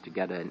lines to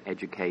get an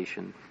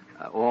education,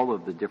 all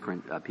of the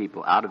different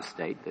people out of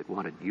state that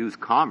want to use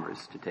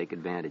commerce to take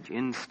advantage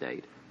in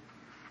state.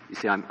 You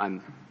see,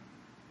 I'm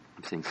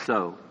saying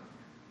so.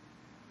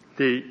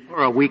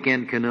 Or a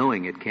weekend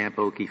canoeing at Camp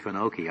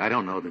Okefenokee. I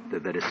don't know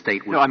that a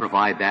state would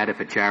provide that if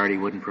a charity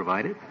wouldn't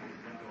provide it.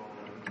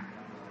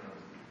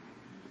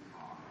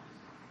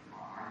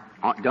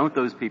 Don't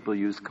those people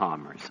use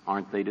commerce?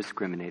 Aren't they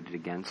discriminated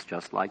against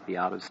just like the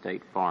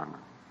out-of-state farmer?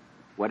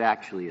 What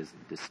actually is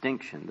the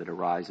distinction that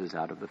arises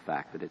out of the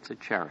fact that it's a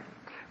charity?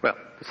 Well,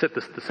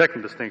 the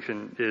second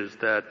distinction is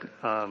that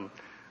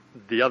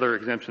the other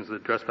exemptions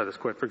addressed by this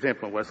Court, for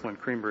example, in Westland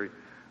Creamery,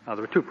 there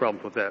were two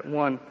problems with that.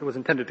 One, it was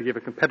intended to give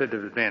a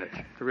competitive advantage.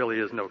 There really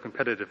is no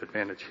competitive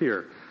advantage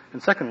here.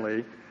 And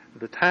secondly,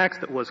 the tax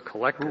that was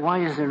collected... Well,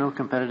 why is there no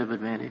competitive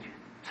advantage?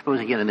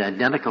 Suppose you get an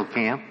identical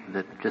camp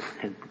that just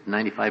had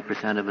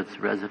 95% of its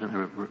residents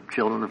or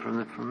children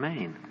from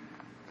Maine.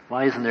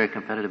 Why isn't there a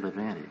competitive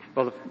advantage?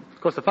 Well,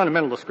 of course, the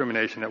fundamental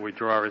discrimination that we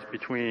draw is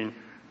between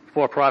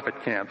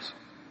for-profit camps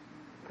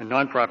and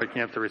non-profit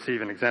camps that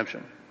receive an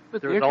exemption.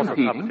 But there is also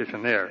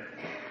competition there,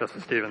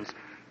 Justice Stevens.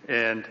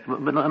 And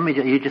but let me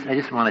I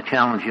just want to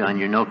challenge you on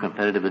your no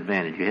competitive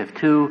advantage. You have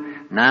two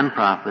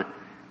non-profit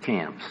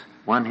camps.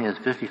 One has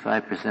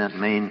 55%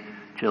 Maine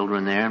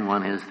children there, and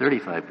one has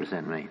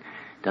 35% Maine.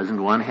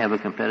 Doesn't one have a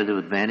competitive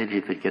advantage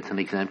if it gets an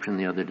exemption,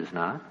 the other does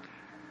not?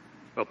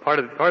 Well, part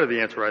of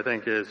the answer, I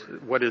think, is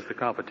what is the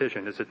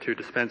competition? Is it to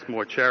dispense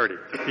more charity,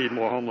 to feed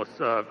more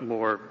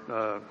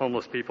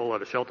homeless people, or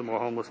to shelter more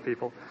homeless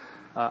people?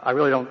 I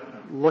really don't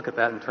look at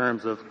that in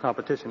terms of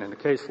competition. In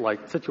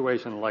a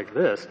situation like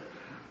this,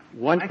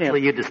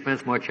 Actually, you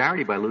dispense more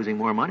charity by losing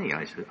more money,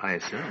 I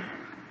assume.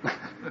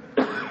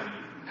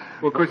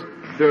 Well, of course,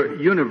 the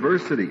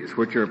universities,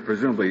 which are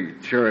presumably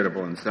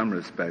charitable in some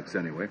respects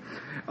anyway,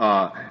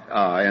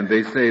 and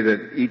they say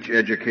that each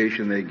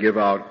education they give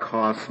out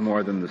costs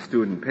more than the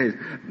student pays.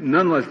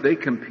 Nonetheless, they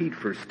compete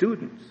for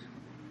students.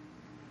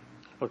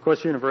 Well, of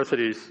course,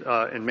 universities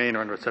in Maine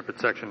are under a separate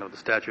section of the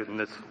statute, and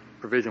this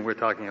provision we're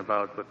talking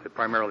about, but it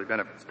primarily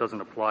benefits, doesn't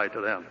apply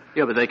to them.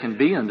 Yeah, but they can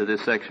be under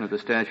this section of the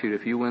statute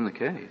if you win the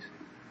case.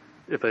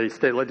 If a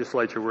state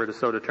legislature were to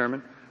so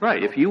determine?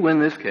 Right. If you win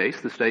this case,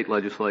 the state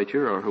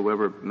legislature or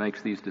whoever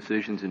makes these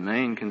decisions in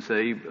Maine can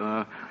say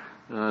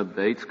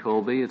Bates,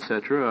 Colby,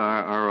 etc.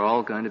 are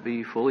all going to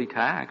be fully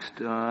taxed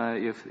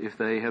if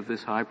they have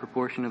this high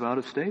proportion of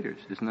out-of-staters.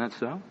 Isn't that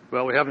so?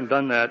 Well, we haven't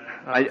done that.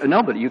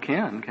 No, but you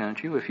can,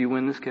 can't you, if you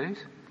win this case?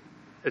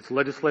 It's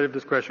legislative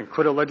discretion.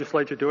 Could a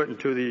legislature do it? And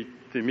to the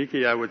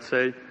amici, I would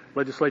say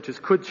legislatures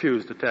could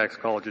choose to tax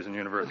colleges and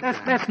universities.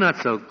 That's not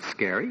so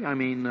scary. I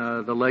mean,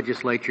 the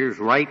legislatures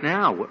right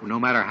now, no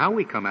matter how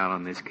we come out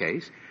on this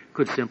case,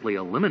 could simply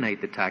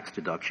eliminate the tax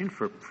deduction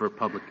for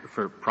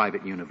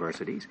private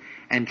universities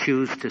and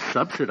choose to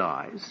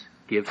subsidize,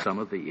 give some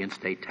of the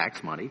in-state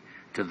tax money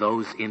to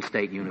those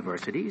in-state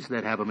universities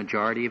that have a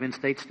majority of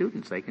in-state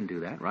students. They can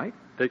do that, right?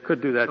 They could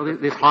do that. So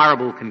this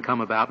horrible can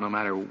come about no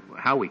matter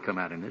how we come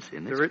out in this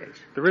case.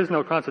 There is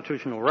no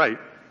constitutional right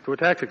to a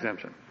tax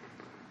exemption.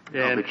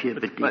 But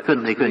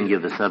they couldn't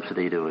give the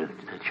subsidy to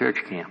a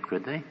church camp,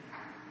 could they?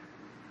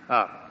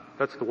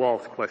 That's the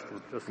Walsh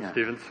question, Justice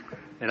Stevens.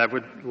 And I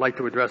would like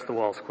to address the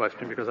Walsh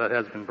question because that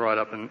has been brought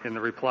up in the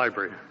reply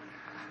brief.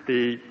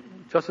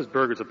 Justice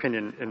Berger's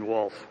opinion in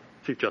Walsh,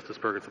 Chief Justice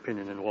Berger's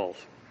opinion in Walsh,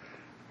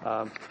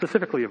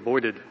 specifically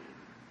avoided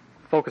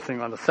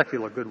focusing on the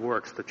secular good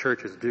works the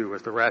churches do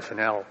as the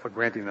rationale for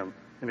granting them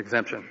an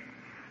exemption.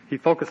 He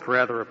focused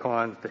rather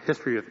upon the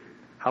history of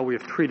how we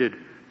have treated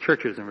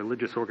churches and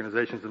religious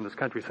organizations in this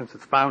country since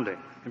its founding,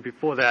 and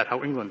before that,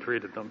 how England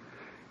treated them.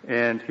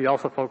 And he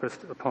also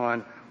focused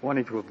upon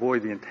wanting to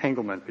avoid the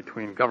entanglement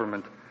between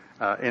government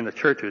and the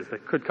churches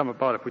that could come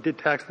about if we did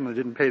tax them and they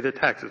didn't pay their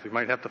taxes. We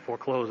might have to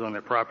foreclose on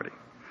their property.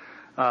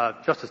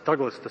 Justice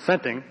Douglas,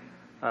 dissenting,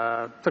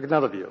 took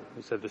another view.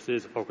 He said this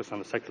is a focus on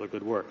the secular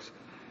good works.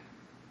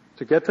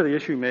 To get to the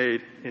issue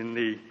made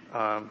in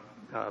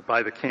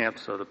by the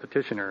camps or the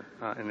petitioner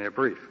in their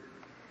brief,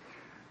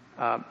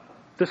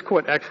 this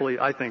court actually,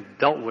 I think,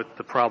 dealt with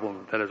the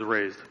problem that is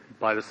raised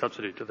by the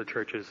subsidy to the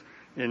churches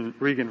in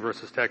Regan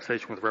versus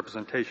Taxation with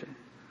Representation,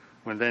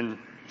 when then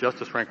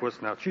Justice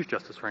Rehnquist, now Chief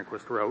Justice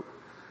Rehnquist, wrote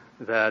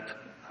that,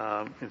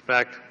 in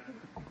fact,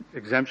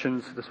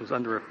 exemptions, this was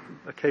under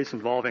a case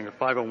involving a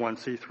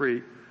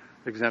 501c3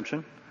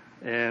 exemption,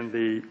 and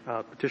the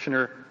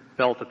petitioner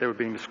felt that they were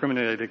being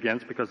discriminated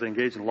against because they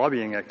engaged in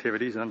lobbying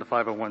activities, and under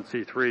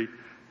 501c3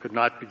 could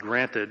not be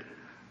granted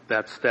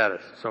that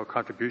status. So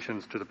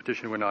contributions to the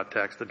petitioner were not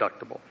tax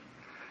deductible.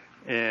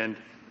 And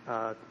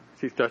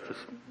Chief Justice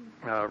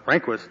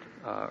Rehnquist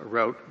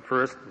wrote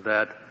first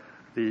that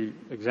the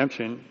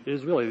exemption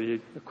is really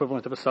the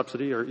equivalent of a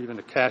subsidy or even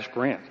a cash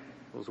grant.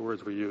 Those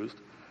words were used,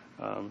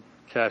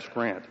 cash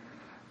grant.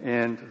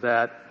 And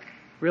that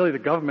really the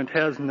government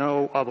has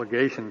no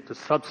obligation to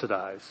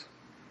subsidize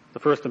the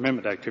First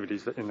Amendment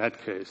activities, in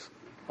that case,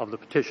 of the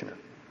petitioner.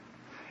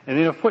 And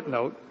in a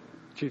footnote,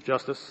 Chief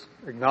Justice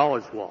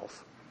acknowledged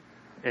Walz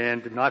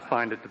and did not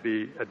find it to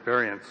be at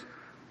variance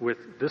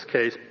with this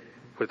case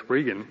with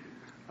Regan,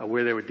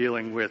 where they were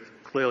dealing with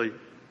clearly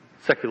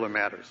secular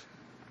matters.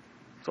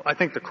 So I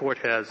think the court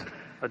has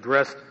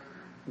addressed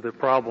the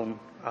problem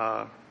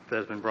that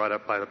has been brought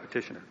up by the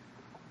petitioner.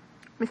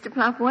 Mr.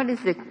 Plouffe, what is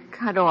the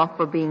cutoff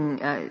for being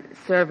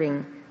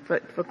serving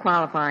for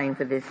qualifying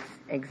for this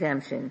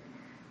exemption?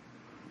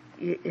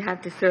 You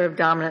have to serve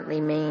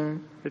dominantly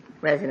Maine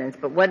residents,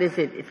 but what is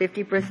it?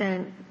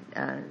 50%?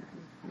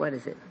 What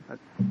is it?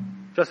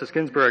 Justice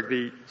Ginsburg,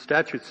 the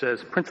statute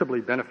says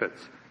principally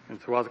benefits, and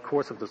throughout the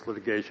course of this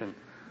litigation,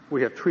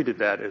 we have treated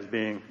that as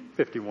being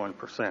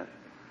 51%.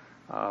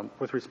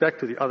 With respect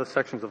to the other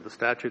sections of the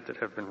statute that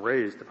have been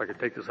raised, if I could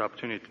take this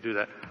opportunity to do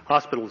that,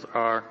 hospitals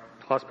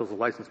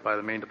licensed by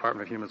the Maine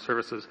Department of Human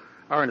Services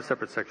are in a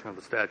separate section of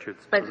the statute.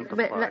 But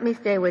let me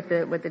stay with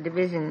what the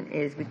division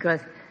is, because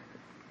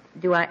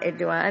do I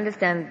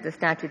understand the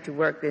statute to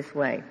work this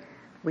way?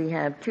 We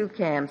have two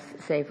camps,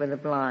 say, for the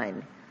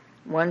blind.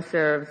 One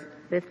serves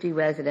 50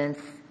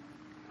 residents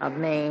of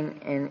Maine,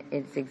 and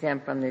it's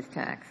exempt from this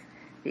tax.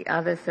 The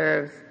other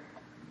serves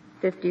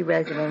 50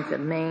 residents of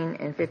Maine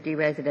and 50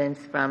 residents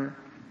from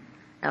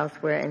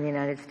elsewhere in the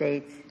United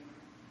States.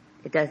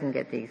 It doesn't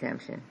get the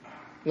exemption,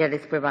 yet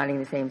it's providing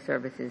the same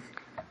services.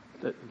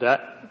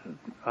 That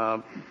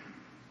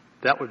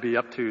would be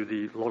up to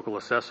the local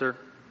assessor,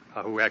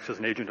 who acts as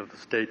an agent of the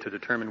state, to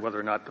determine whether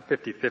or not the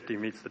 50-50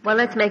 meets the. Well,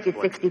 let's make it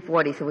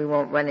 60-40 so we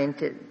won't run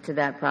into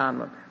that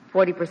problem.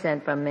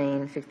 40% from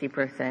Maine,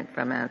 60%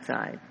 from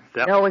outside.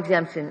 No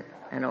exemption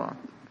at all.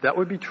 That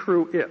would be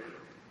true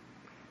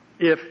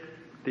if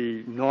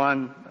the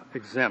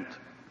non-exempt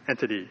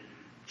entity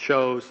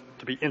chose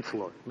to be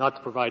insular, not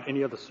to provide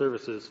any other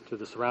services to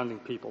the surrounding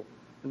people.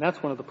 And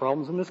that's one of the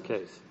problems in this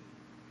case.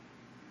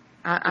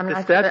 I'm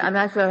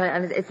not sure.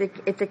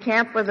 It's a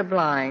camp for the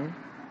blind,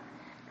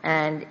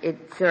 and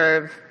it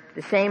serves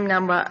the same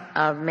number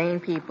of Maine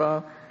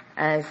people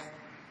as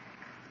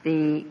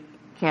the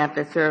camp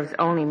that serves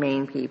only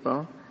Maine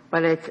people,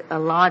 but it's a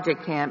larger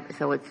camp,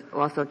 so it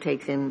also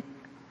takes in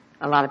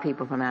a lot of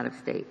people from out of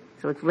state.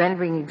 So it's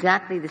rendering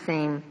exactly the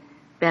same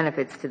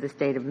benefits to the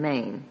state of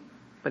Maine,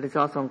 but it's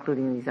also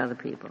including these other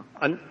people.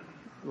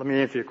 Let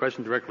me answer your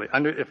question directly.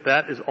 If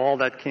that is all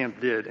that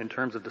camp did in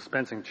terms of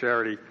dispensing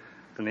charity,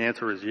 then the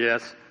answer is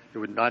yes, it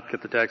would not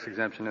get the tax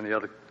exemption, and the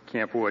other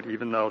camp would,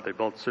 even though they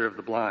both serve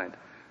the blind.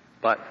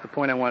 But the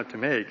point I wanted to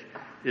make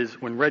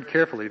is, when read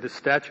carefully, this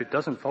statute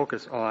doesn't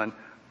focus on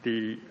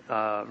the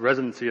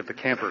residency of the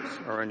campers,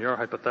 or in your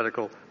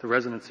hypothetical, the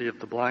residency of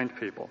the blind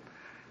people.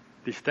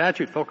 The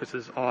statute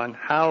focuses on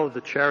how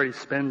the charity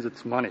spends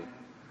its money.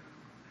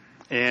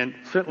 And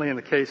certainly in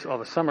the case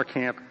of a summer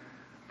camp,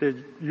 they're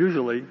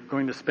usually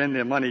going to spend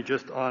their money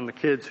just on the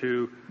kids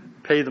who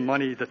pay the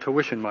money, the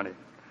tuition money.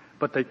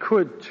 But they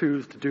could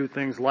choose to do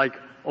things like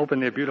open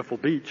their beautiful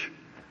beach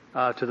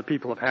to the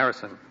people of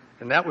Harrison.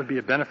 And that would be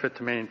a benefit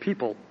to Maine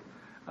people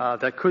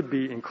that could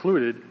be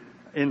included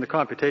in the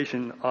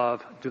computation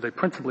of, do they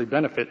principally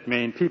benefit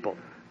Maine people?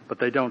 But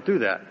they don't do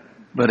that.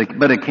 But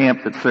a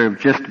camp that served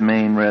just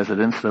Maine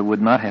residents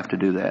would not have to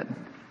do that.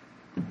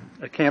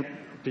 A camp,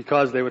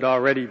 because they would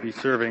already be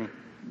serving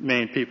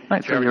Maine people.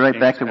 Right, so you're right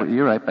back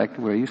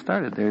to where you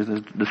started. There's a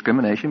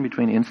discrimination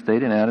between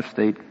in-state and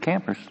out-of-state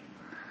campers.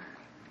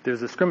 There's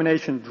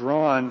discrimination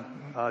drawn,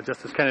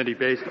 Justice Kennedy,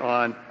 based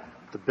on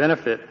the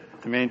benefit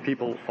to Maine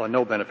people or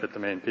no benefit to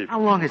Maine people.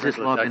 How long has this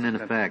law been in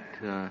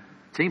effect?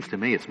 It seems to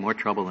me it's more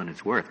trouble than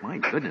it's worth. My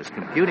goodness,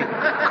 computing.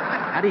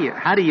 How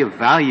do you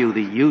value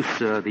the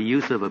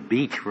use of a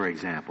beach, for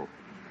example?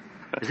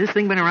 Has this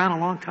thing been around a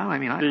long time? I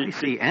mean, I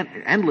see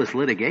endless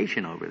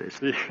litigation over this.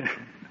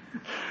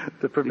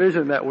 The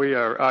provision that we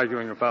are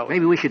arguing about.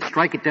 Maybe we should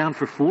strike it down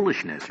for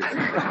foolishness. Or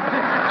something.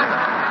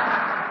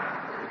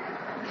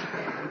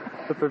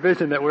 The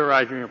provision that we're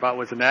arguing about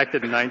was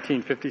enacted in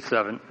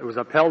 1957. It was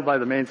upheld by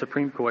the Maine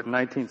Supreme Court in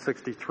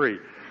 1963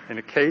 in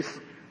a case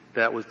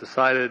that was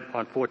decided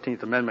on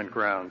 14th Amendment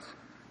grounds,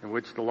 in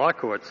which the law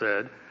court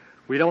said,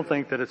 we don't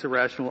think that it's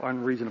irrational or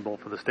unreasonable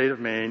for the state of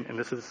Maine, and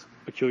this is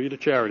peculiar to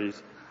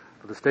charities,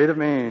 for the state of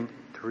Maine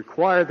to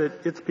require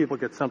that its people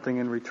get something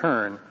in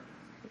return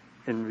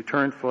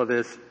for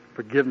this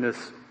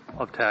forgiveness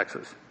of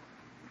taxes.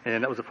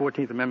 And that was a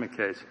 14th Amendment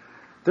case.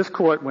 This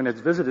court, when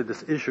it's visited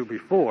this issue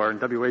before in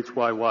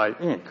WHYY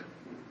Inc.,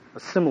 a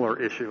similar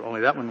issue, only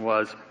that one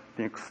was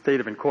the state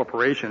of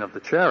incorporation of the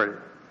charity,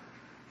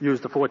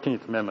 used the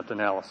 14th Amendment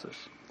analysis.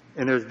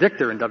 And there's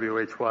dicta in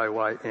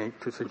WHYY Inc.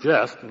 to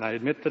suggest, and I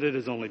admit that it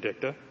is only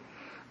dicta,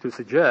 to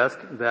suggest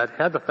that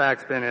had the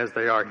facts been as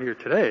they are here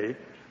today,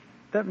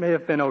 that may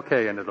have been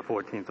okay under the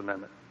 14th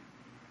Amendment.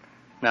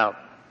 Now,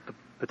 the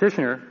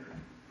petitioner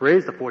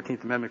raised the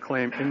 14th Amendment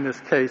claim in this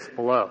case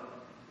below.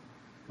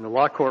 And the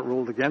law court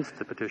ruled against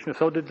the petitioner,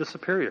 so did the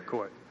Superior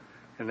Court.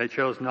 And they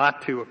chose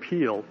not to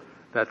appeal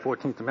that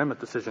 14th Amendment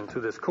decision to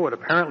this court,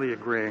 apparently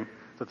agreeing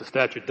that the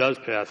statute does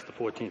pass the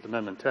 14th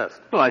Amendment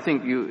test. Well, I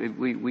think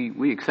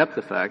we accept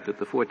the fact that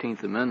the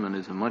 14th Amendment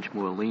is a much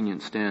more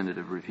lenient standard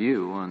of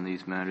review on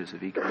these matters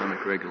of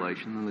economic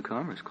regulation than the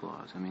Commerce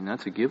Clause. I mean,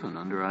 that's a given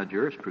under our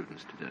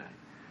jurisprudence today.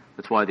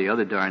 That's why the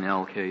other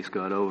Darnell case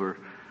got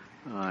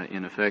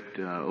in effect,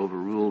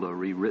 overruled or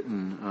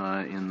rewritten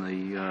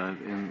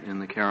in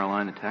the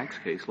Carolina tax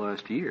case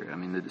last year. I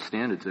mean, the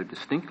standards are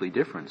distinctly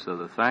different. So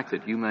the fact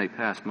that you may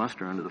pass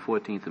muster under the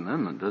 14th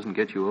Amendment doesn't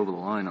get you over the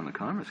line on the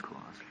Commerce Clause.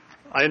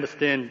 I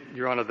understand,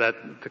 Your Honor,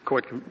 that the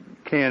court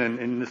can, and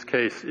in this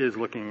case, is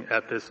looking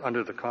at this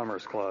under the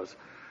Commerce Clause.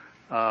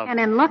 And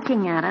in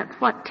looking at it,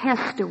 what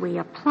test do we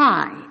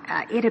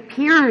apply? It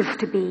appears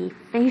to be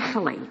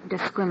facially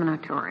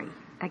discriminatory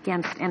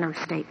against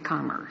interstate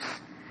commerce.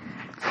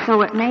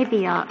 So it may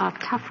be a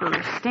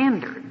tougher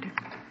standard.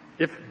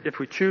 If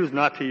we choose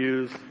not to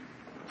use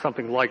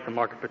something like the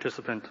market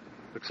participant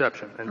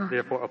exception and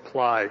therefore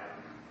apply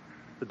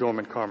the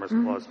dormant Commerce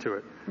Clause to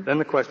it, then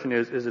the question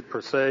is it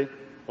per se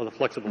or the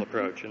flexible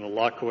approach? And the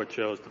law court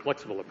chose the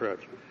flexible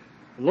approach.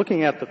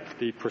 Looking at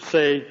the per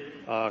se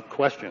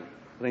question,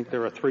 I think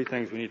there are three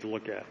things we need to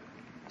look at.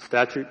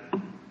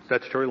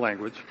 Statutory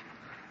language,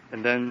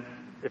 and then,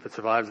 if it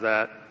survives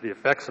that, the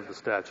effects of the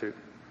statute,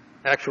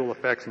 actual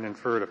effects and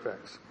inferred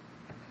effects.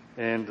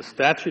 And the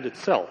statute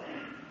itself,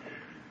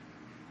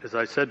 as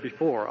I said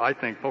before, I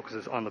think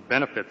focuses on the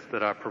benefits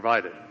that are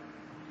provided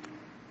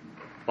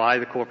by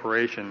the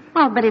corporation.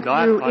 Well, but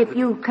if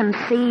you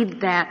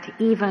concede that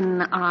even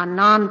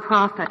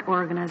nonprofit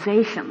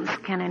organizations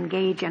can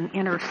engage in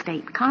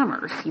interstate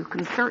commerce, you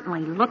can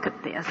certainly look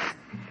at this,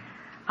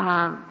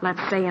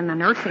 let's say in the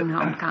nursing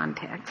home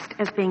context,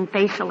 as being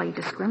facially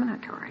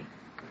discriminatory.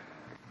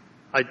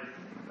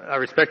 I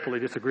respectfully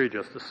disagree,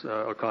 Justice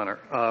O'Connor.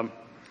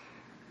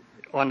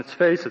 On its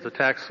face, it's a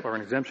tax or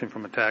an exemption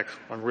from a tax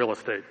on real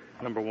estate,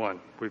 number one.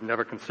 We've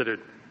never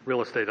considered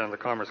real estate under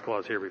the Commerce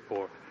Clause here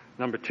before.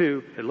 Number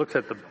two, it looks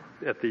at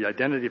the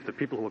identity of the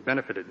people who have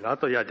benefited,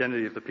 not the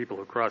identity of the people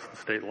who cross the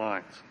state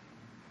lines.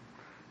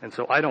 And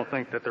so I don't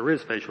think that there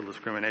is facial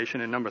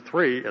discrimination. And number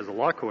three, as the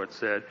law court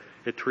said,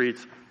 it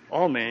treats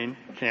all Maine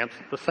camps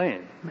the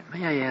same.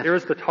 May I ask?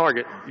 Here's the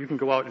target. You can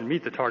go out and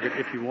meet the target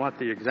if you want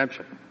the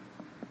exemption.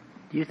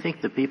 Do you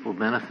think the people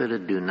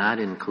benefited do not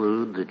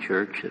include the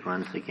church that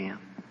runs the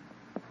camp?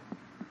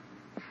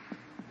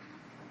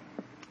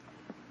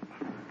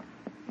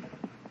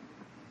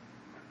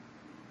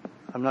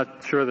 I'm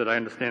not sure that I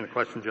understand the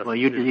question, Justice. Well,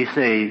 you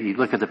say you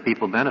look at the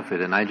people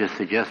benefited, and I just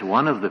suggest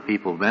one of the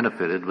people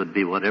benefited would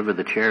be whatever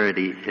the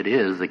charity it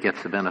is that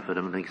gets the benefit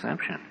of an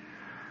exemption.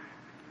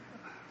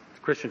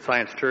 Christian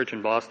Science Church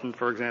in Boston,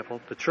 for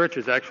example, the church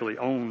is actually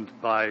owned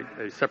by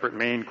a separate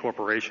Maine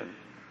corporation.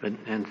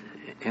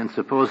 And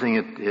supposing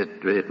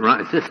it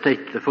runs, just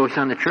focus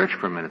on the church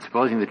for a minute.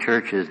 Supposing the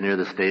church is near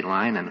the state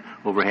line and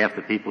over half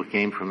the people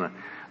came from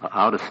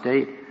out of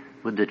state,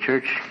 would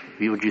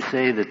you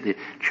say that the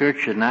church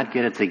should not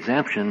get its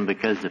exemption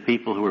because the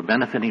people who are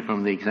benefiting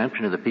from the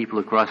exemption are the people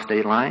who cross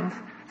state lines?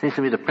 It seems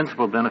to me the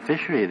principal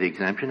beneficiary of the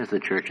exemption is the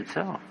church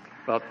itself.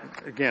 Well,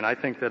 again, I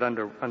think that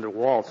under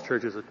Walz,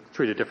 churches are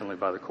treated differently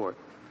by the court.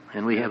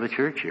 And we have a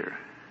church here.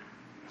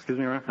 Excuse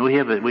me, Your Honor? We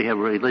have a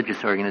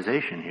religious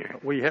organization here.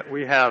 We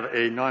have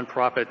a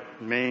nonprofit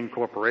Maine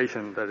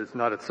corporation that is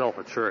not itself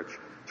a church.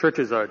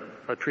 Churches are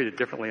treated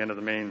differently under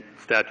the Maine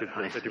statute.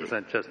 The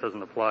 50% test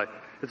doesn't apply.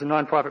 It's a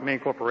nonprofit Maine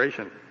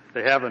corporation.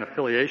 They have an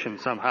affiliation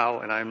somehow,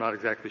 and I'm not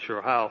exactly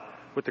sure how,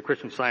 with the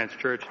Christian Science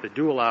Church. They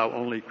do allow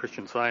only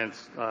Christian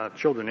Science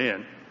children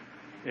in,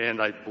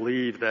 and I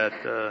believe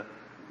that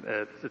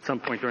at some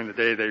point during the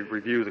day they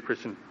review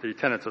the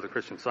tenets of the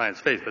Christian Science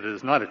faith, but it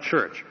is not a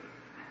church.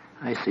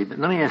 I see. But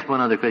let me ask one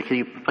other question.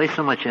 You place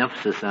so much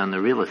emphasis on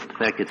the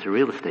fact it's a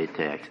real estate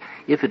tax.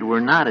 If it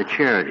were not a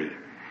charity,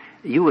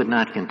 you would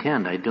not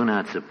contend, I do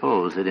not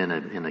suppose, that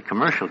in a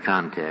commercial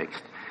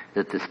context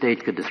that the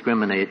state could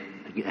discriminate,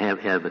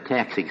 have a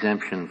tax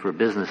exemption for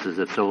businesses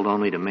that sold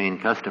only to Maine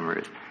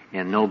customers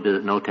and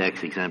no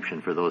tax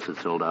exemption for those that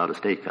sold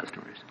out-of-state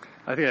customers.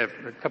 I think I have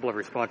a couple of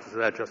responses to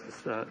that,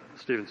 Justice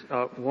Stevens.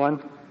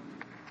 One,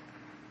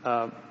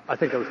 I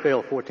think that would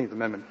fail 14th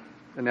Amendment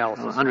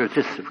analysis. Well,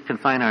 just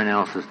confine our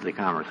analysis to the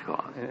Commerce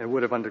Clause. It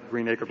would have under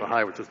Greenacre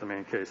Baha'i, which is the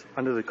main case.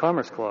 Under the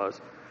Commerce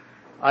Clause,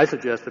 I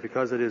suggest that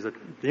because it is the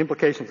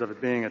implications of it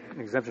being an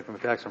exemption from a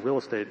tax on real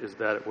estate is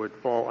that it would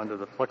fall under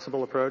the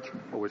flexible approach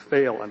or would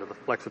fail under the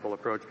flexible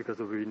approach because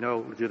there would be no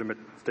legitimate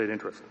state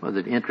interest. Well,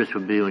 the interest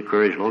would be to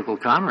encourage local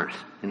commerce,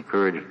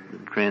 encourage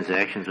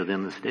transactions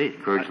within the state,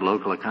 encourage the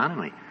local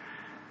economy.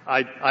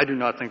 I do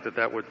not think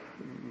that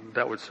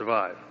would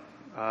survive.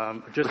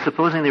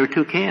 Supposing there were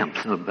two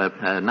camps,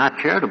 not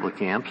charitable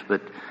camps,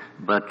 but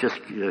but just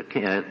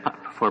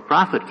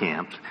for-profit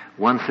camps.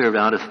 One served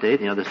out of state,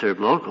 and the other served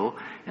local,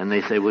 and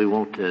they say we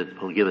won't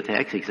we'll give a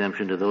tax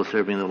exemption to those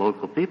serving the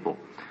local people.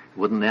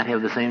 Wouldn't that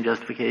have the same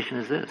justification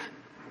as this?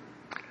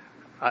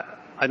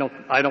 I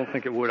don't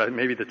think it would.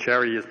 Maybe the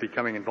charity is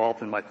becoming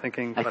involved in my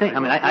thinking.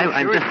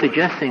 I'm just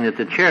suggesting that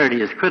the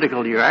charity is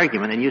critical to your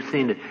argument, and you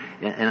seem to,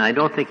 and I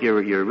don't think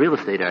your real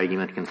estate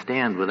argument can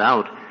stand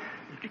without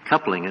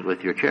coupling it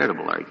with your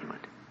charitable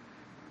argument.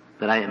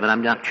 But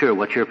I'm not sure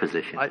what's your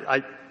position.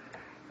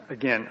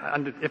 Again,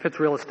 if it's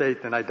real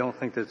estate, then I don't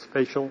think that it's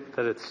facial,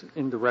 that it's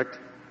indirect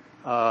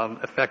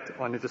effect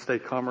on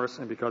interstate commerce,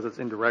 and because it's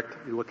indirect,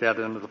 you look at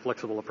it under the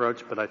flexible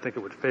approach, but I think it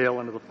would fail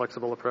under the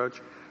flexible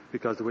approach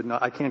because it would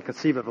not, I can't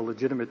conceive of a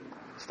legitimate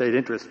state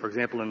interest, for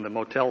example, in the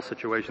motel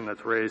situation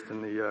that's raised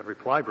in the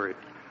reply brief.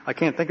 I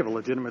can't think of a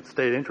legitimate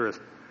state interest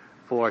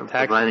for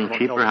providing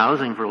cheaper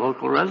housing for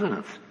local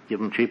residents. Give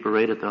them cheaper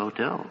rate at the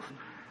hotels.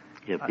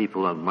 You have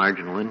people of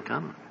marginal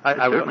income. There's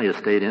certainly a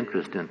state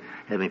interest in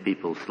having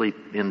people sleep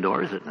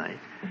indoors at night.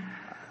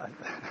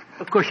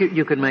 Of course,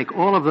 you could make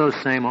all of those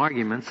same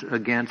arguments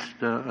against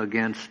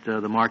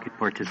the market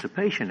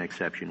participation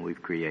exception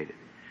we've created.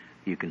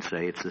 You can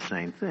say it's the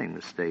same thing.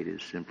 The state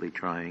is simply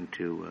trying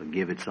to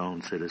give its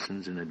own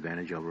citizens an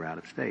advantage over out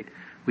of state.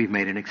 We've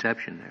made an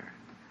exception there,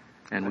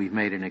 and we've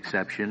made an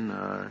exception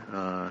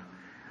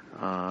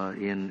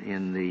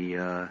in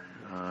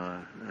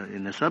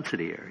the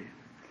subsidy area.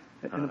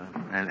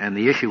 And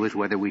the issue is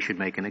whether we should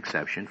make an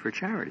exception for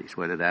charities,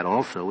 whether that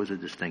also is a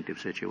distinctive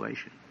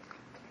situation.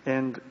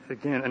 And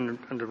again,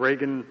 under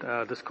Reagan,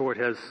 this court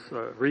has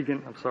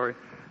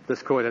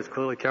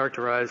clearly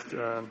characterized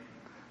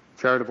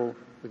charitable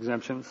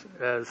exemptions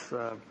as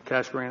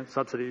cash grants,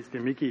 subsidies. The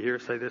amici here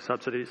say they're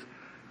subsidies,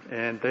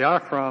 and they are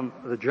from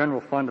the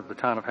general fund of the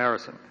town of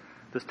Harrison.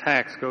 This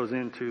tax goes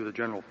into the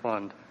general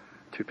fund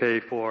to pay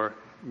for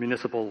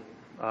municipal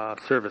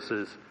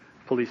services,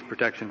 police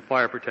protection,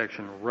 fire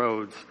protection,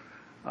 roads,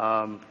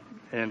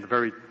 and the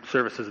very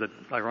services that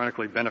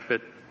ironically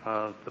benefit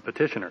the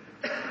petitioner.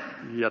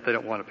 Yet they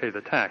don't want to pay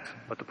the tax.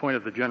 But the point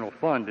of the general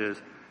fund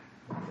is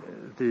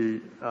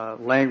the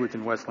language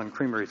in Westland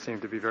Creamery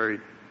seemed to be very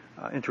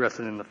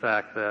interested in the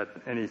fact that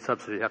any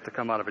subsidy have to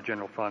come out of a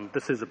general fund.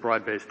 This is a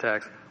broad-based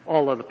tax.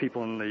 All other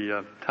people in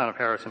the town of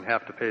Harrison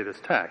have to pay this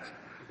tax.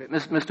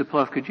 Mr.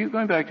 Pluff,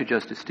 going back to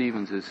Justice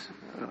Stevens'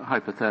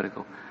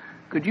 hypothetical,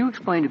 could you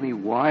explain to me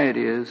why it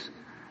is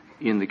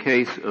in the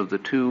case of the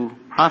two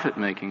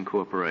profit-making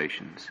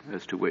corporations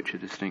as to which a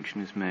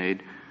distinction is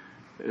made,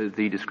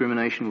 the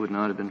discrimination would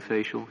not have been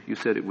facial? You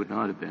said it would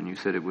not have been. You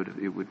said it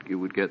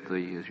would get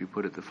the, as you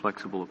put it, the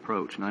flexible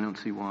approach, and I don't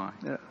see why.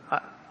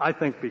 I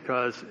think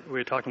because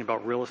we're talking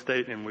about real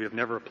estate and we have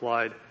never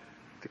applied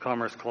the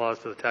Commerce Clause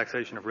to the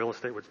taxation of real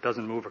estate, which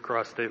doesn't move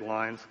across state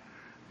lines,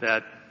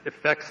 that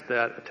effects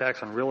that a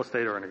tax on real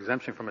estate or an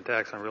exemption from a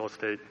tax on real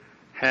estate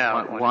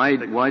have. Why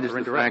does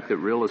the fact that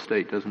real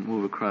estate doesn't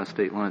move across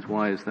state lines,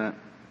 why is that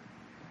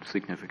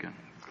significant?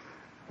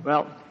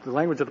 Well, the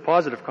language of the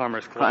Positive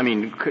Commerce Clause. I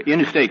mean,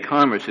 interstate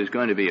commerce is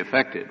going to be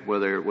affected,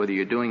 whether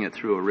you're doing it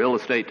through a real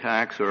estate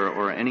tax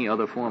or any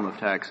other form of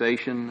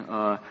taxation.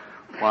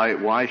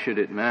 Why should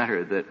it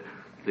matter that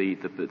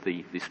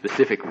the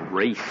specific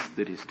race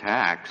that is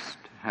taxed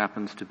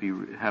happens to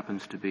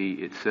be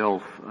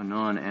itself a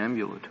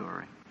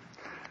non-ambulatory?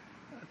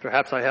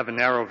 Perhaps I have a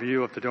narrow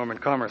view of the Dormant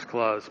Commerce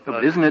Clause.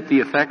 But isn't it the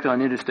effect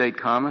on interstate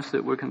commerce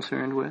that we're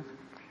concerned with?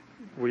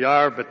 We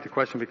are, but the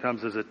question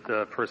becomes, is it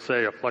per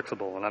se or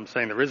flexible? And I'm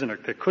saying there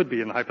could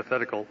be in the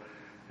hypothetical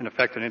an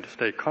effect on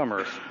interstate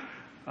commerce,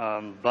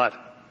 but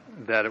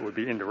that it would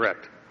be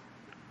indirect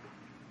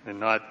and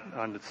not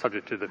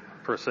subject to the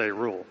per se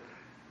rule.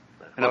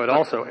 And I would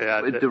also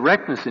add that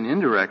directness and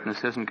indirectness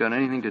hasn't got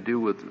anything to do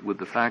with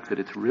the fact that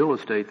it's real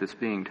estate that's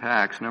being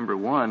taxed, number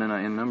one,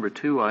 and number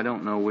two, I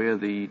don't know where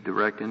the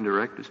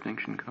direct-indirect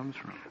distinction comes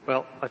from.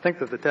 Well, I think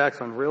that the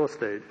tax on real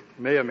estate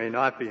may or may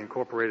not be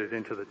incorporated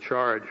into the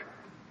charge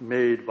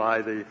made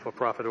by the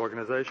for-profit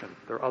organization.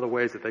 There are other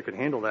ways that they could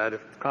handle that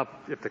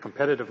if the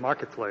competitive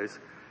marketplace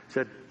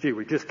said, gee,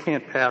 we just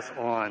can't pass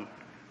on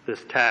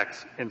this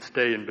tax and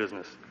stay in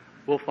business.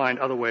 We'll find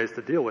other ways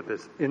to deal with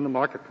this in the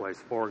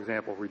marketplace, for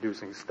example,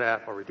 reducing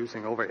staff or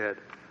reducing overhead,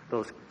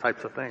 those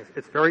types of things.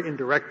 It's very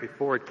indirect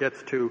before it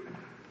gets to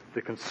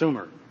the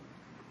consumer.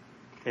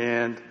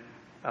 And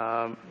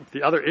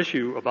the other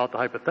issue about the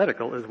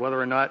hypothetical is whether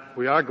or not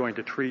we are going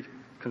to treat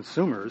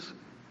consumers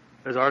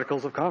as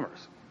articles of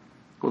commerce.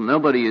 Well,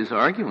 nobody is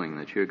arguing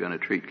that you're going to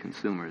treat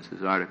consumers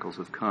as articles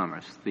of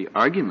commerce. The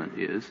argument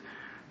is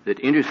that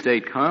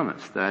interstate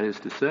commerce, that is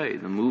to say,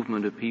 the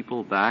movement of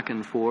people back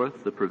and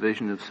forth, the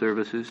provision of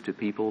services to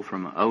people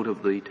from out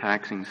of the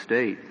taxing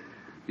state,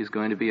 is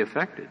going to be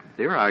affected.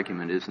 Their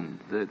argument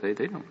isn't,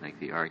 they don't make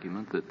the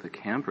argument that the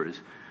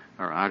campers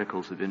are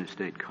articles of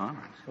interstate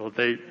commerce. Well,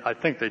 I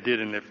think they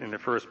did in their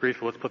first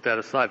brief. Let's put that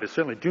aside. They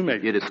certainly do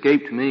make it. It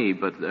escaped me,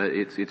 but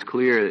it's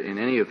clear in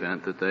any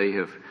event that they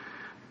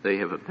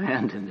have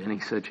abandoned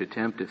any such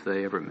attempt if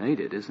they ever made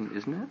it, isn't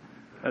it?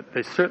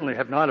 They certainly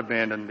have not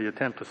abandoned the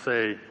attempt to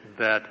say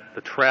that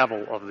the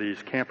travel of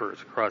these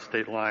campers across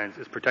state lines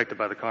is protected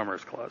by the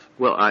Commerce Clause.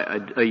 Well,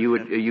 are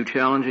you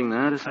challenging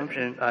that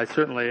assumption? And I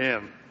certainly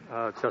am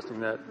trusting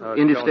that.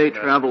 Interstate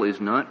travel is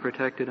not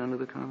protected under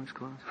the Commerce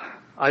Clause?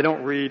 I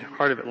don't read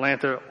Heart of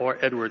Atlanta or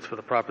Edwards for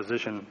the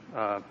proposition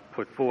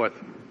put forth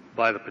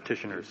by the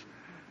petitioners.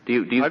 Do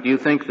you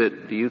think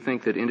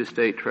that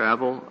interstate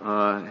travel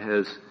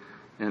has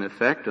an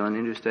effect on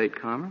interstate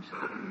commerce?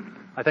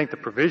 I think the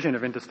provision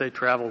of interstate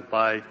travel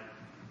by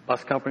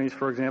bus companies,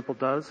 for example,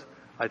 does.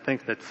 I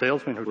think that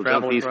salesmen who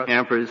travel don't these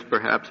campers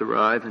perhaps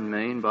arrive in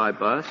Maine by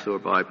bus or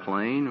by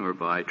plane or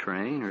by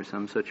train or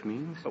some such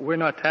means? But we're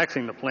not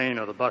taxing the plane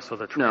or the bus or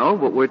the train. No,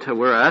 but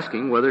we're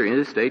asking whether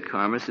interstate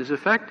commerce is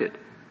affected.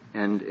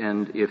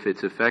 And if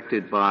it's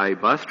affected by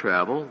bus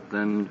travel,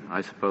 then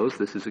I suppose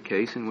this is a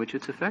case in which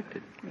it's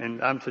affected.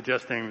 And I'm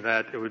suggesting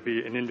that it would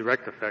be an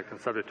indirect effect and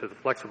subject to the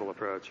flexible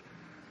approach.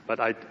 But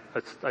I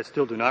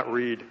still do not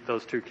read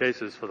those two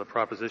cases for the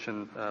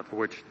proposition for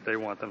which they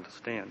want them to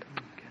stand.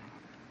 Okay.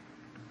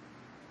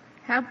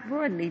 How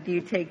broadly do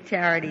you take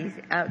charities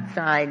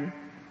outside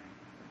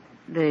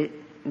the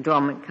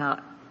Dormant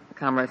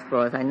Commerce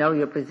Clause? I know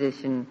your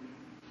position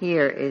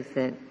here is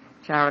that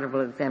charitable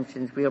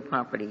exemptions, real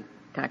property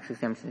tax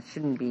exemptions,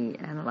 shouldn't be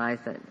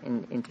analyzed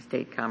in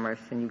interstate commerce,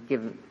 and you've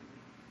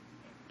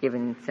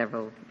given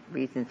several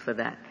reasons for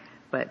that.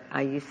 But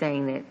are you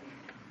saying that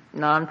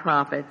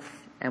nonprofits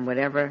and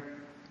whatever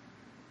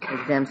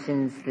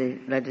exemptions the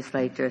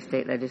legislature,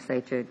 state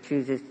legislature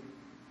chooses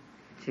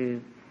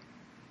to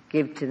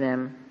give to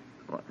them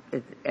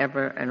is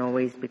ever and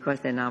always,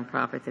 because they're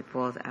nonprofits, it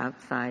falls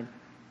outside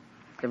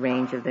the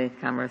range of the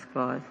Commerce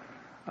Clause?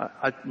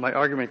 My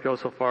argument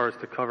goes so far as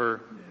to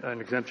cover an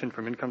exemption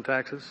from income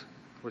taxes,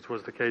 which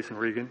was the case in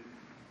Reagan,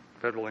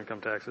 federal income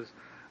taxes,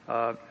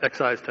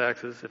 excise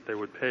taxes, if they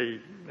would pay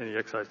any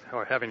excise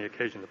or have any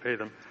occasion to pay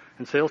them,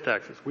 and sales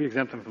taxes. We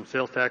exempt them from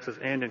sales taxes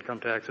and income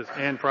taxes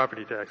and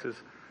property taxes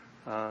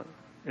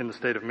in the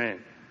state of Maine.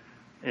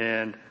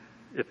 And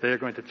if they're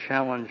going to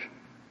challenge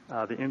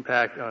the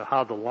impact of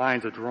how the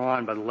lines are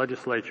drawn by the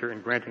legislature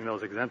in granting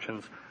those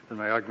exemptions, then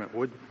my argument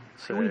would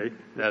say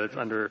that it's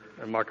under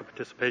a market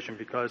participation,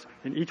 because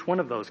in each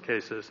one of those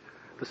cases,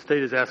 the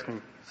state is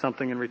asking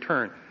something in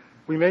return.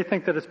 We may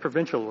think that it's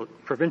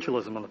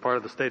provincialism on the part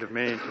of the state of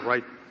Maine to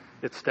write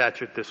its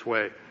statute this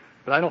way,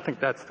 but I don't think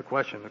that's the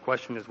question. The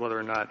question is whether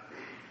or not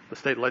the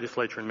state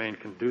legislature in Maine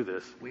can do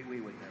this. We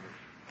would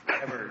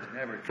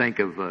never think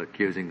of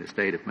accusing the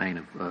state of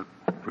Maine of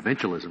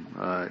provincialism.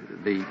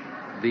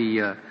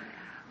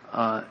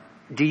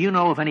 Do you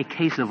know of any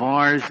case of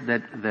ours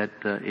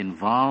that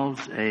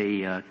involves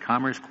a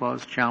Commerce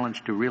Clause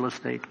challenge to real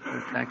estate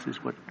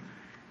taxes? What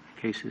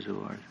cases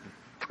of ours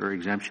or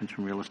exemptions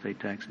from real estate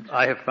taxes?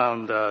 I have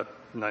found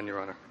none,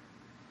 Your Honor.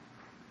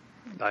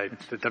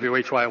 The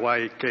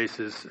WHYY case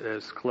is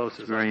as close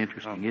as very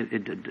interesting.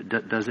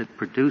 Does it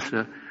produce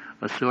a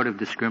sort of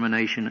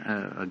discrimination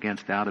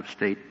against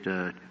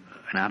an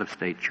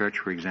out-of-state church,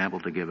 for example,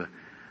 to give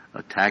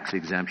a tax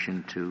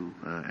exemption to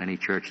any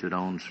church that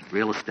owns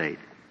real estate?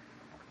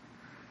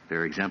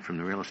 They're exempt from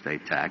the real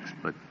estate tax,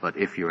 but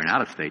if you're an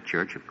out-of-state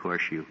church, of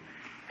course,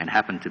 and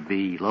happen to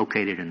be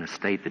located in a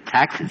state that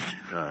taxes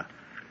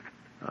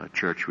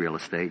church real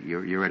estate,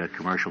 you're at a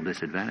commercial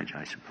disadvantage,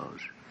 I suppose,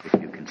 if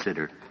you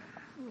consider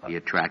the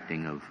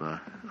attracting of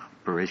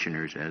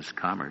parishioners as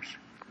commerce.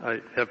 I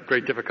have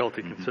great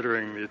difficulty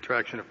considering the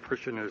attraction of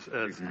parishioners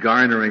as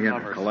garnering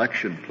commerce. In a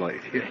collection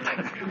plate.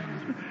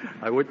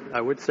 I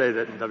would say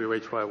that in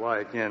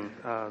WHYY, again,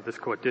 this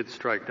court did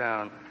strike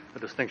down a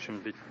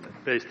distinction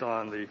based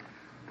on the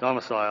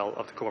domicile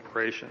of the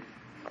corporation,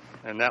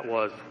 and that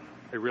was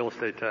a real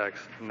estate tax,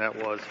 and that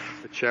was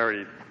a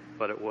charity,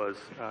 but it was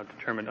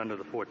determined under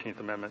the 14th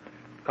Amendment.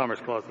 The Commerce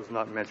Clause was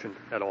not mentioned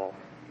at all.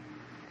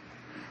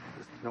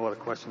 If there's no other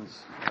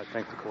questions, I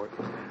thank the court.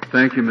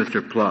 Thank you,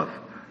 Mr. Plouffe.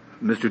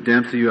 Mr.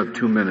 Dempsey, you have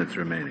 2 minutes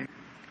remaining.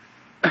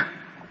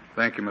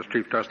 Thank you, Mr.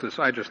 Chief Justice.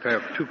 I just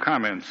have 2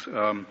 comments.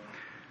 One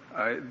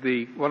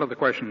of the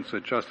questions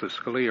that Justice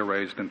Scalia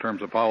raised in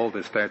terms of how old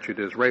this statute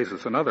is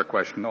raises another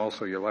question,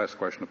 also your last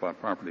question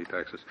about property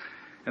taxes.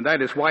 And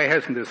that is, why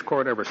hasn't this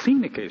court ever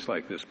seen a case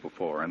like this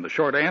before? And the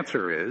short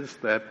answer is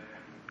that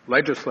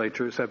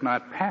legislatures have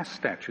not passed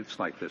statutes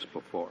like this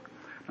before.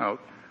 Now,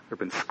 there have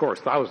been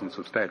thousands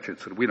of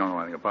statutes that we don't know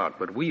anything about,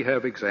 but we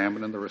have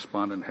examined, and the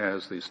respondent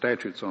has these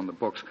statutes on the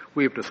books.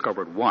 We have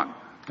discovered one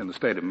in the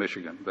state of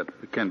Michigan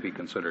that can be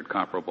considered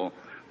comparable.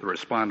 The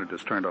respondent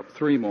has turned up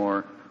 3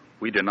 more.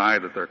 We deny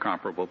that they're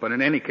comparable. But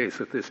in any case,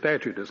 if this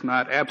statute is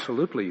not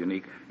absolutely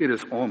unique, it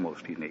is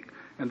almost unique.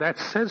 And that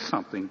says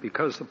something,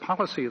 because the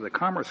policy of the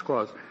Commerce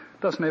Clause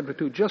doesn't have to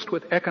do just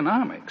with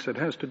economics. It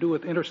has to do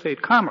with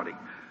interstate commerce.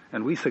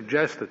 And we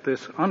suggest that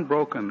this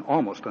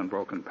almost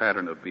unbroken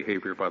pattern of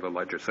behavior by the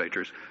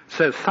legislatures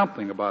says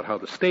something about how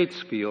the states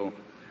feel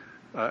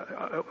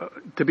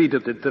to be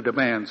the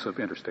demands of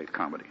interstate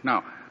comedy.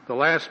 Now, the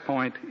last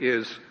point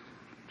is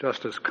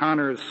Justice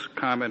Connor's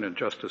comment and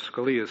Justice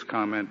Scalia's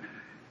comment.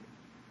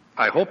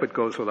 I hope it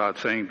goes without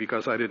saying,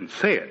 because I didn't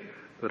say it,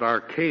 that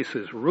our case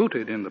is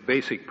rooted in the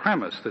basic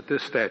premise that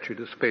this statute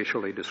is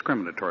facially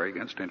discriminatory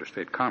against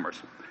interstate commerce.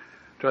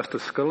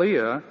 Justice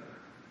Scalia,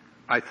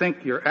 I think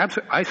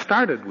I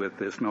started with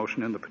this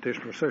notion in the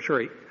petition for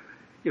certiorari.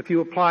 If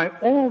you apply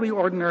all the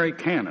ordinary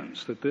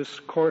canons that this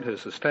court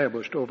has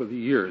established over the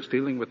years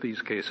dealing with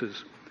these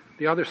cases,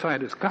 the other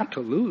side has got to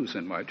lose,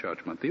 in my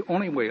judgment. The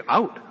only way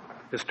out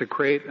is to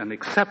create an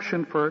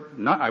exception for,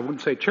 I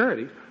wouldn't say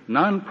charity,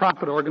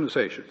 non-profit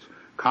organizations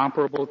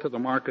comparable to the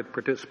market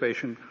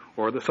participation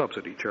or the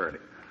subsidy charity.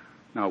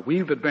 Now,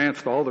 we've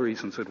advanced all the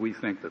reasons that we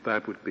think that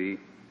that would be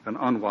an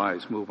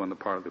unwise move on the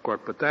part of the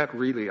court, but that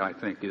really, I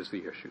think, is the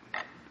issue.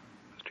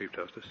 Mr. Chief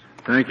Justice.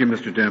 Thank you,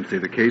 Mr. Dempsey.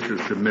 The case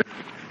is submitted.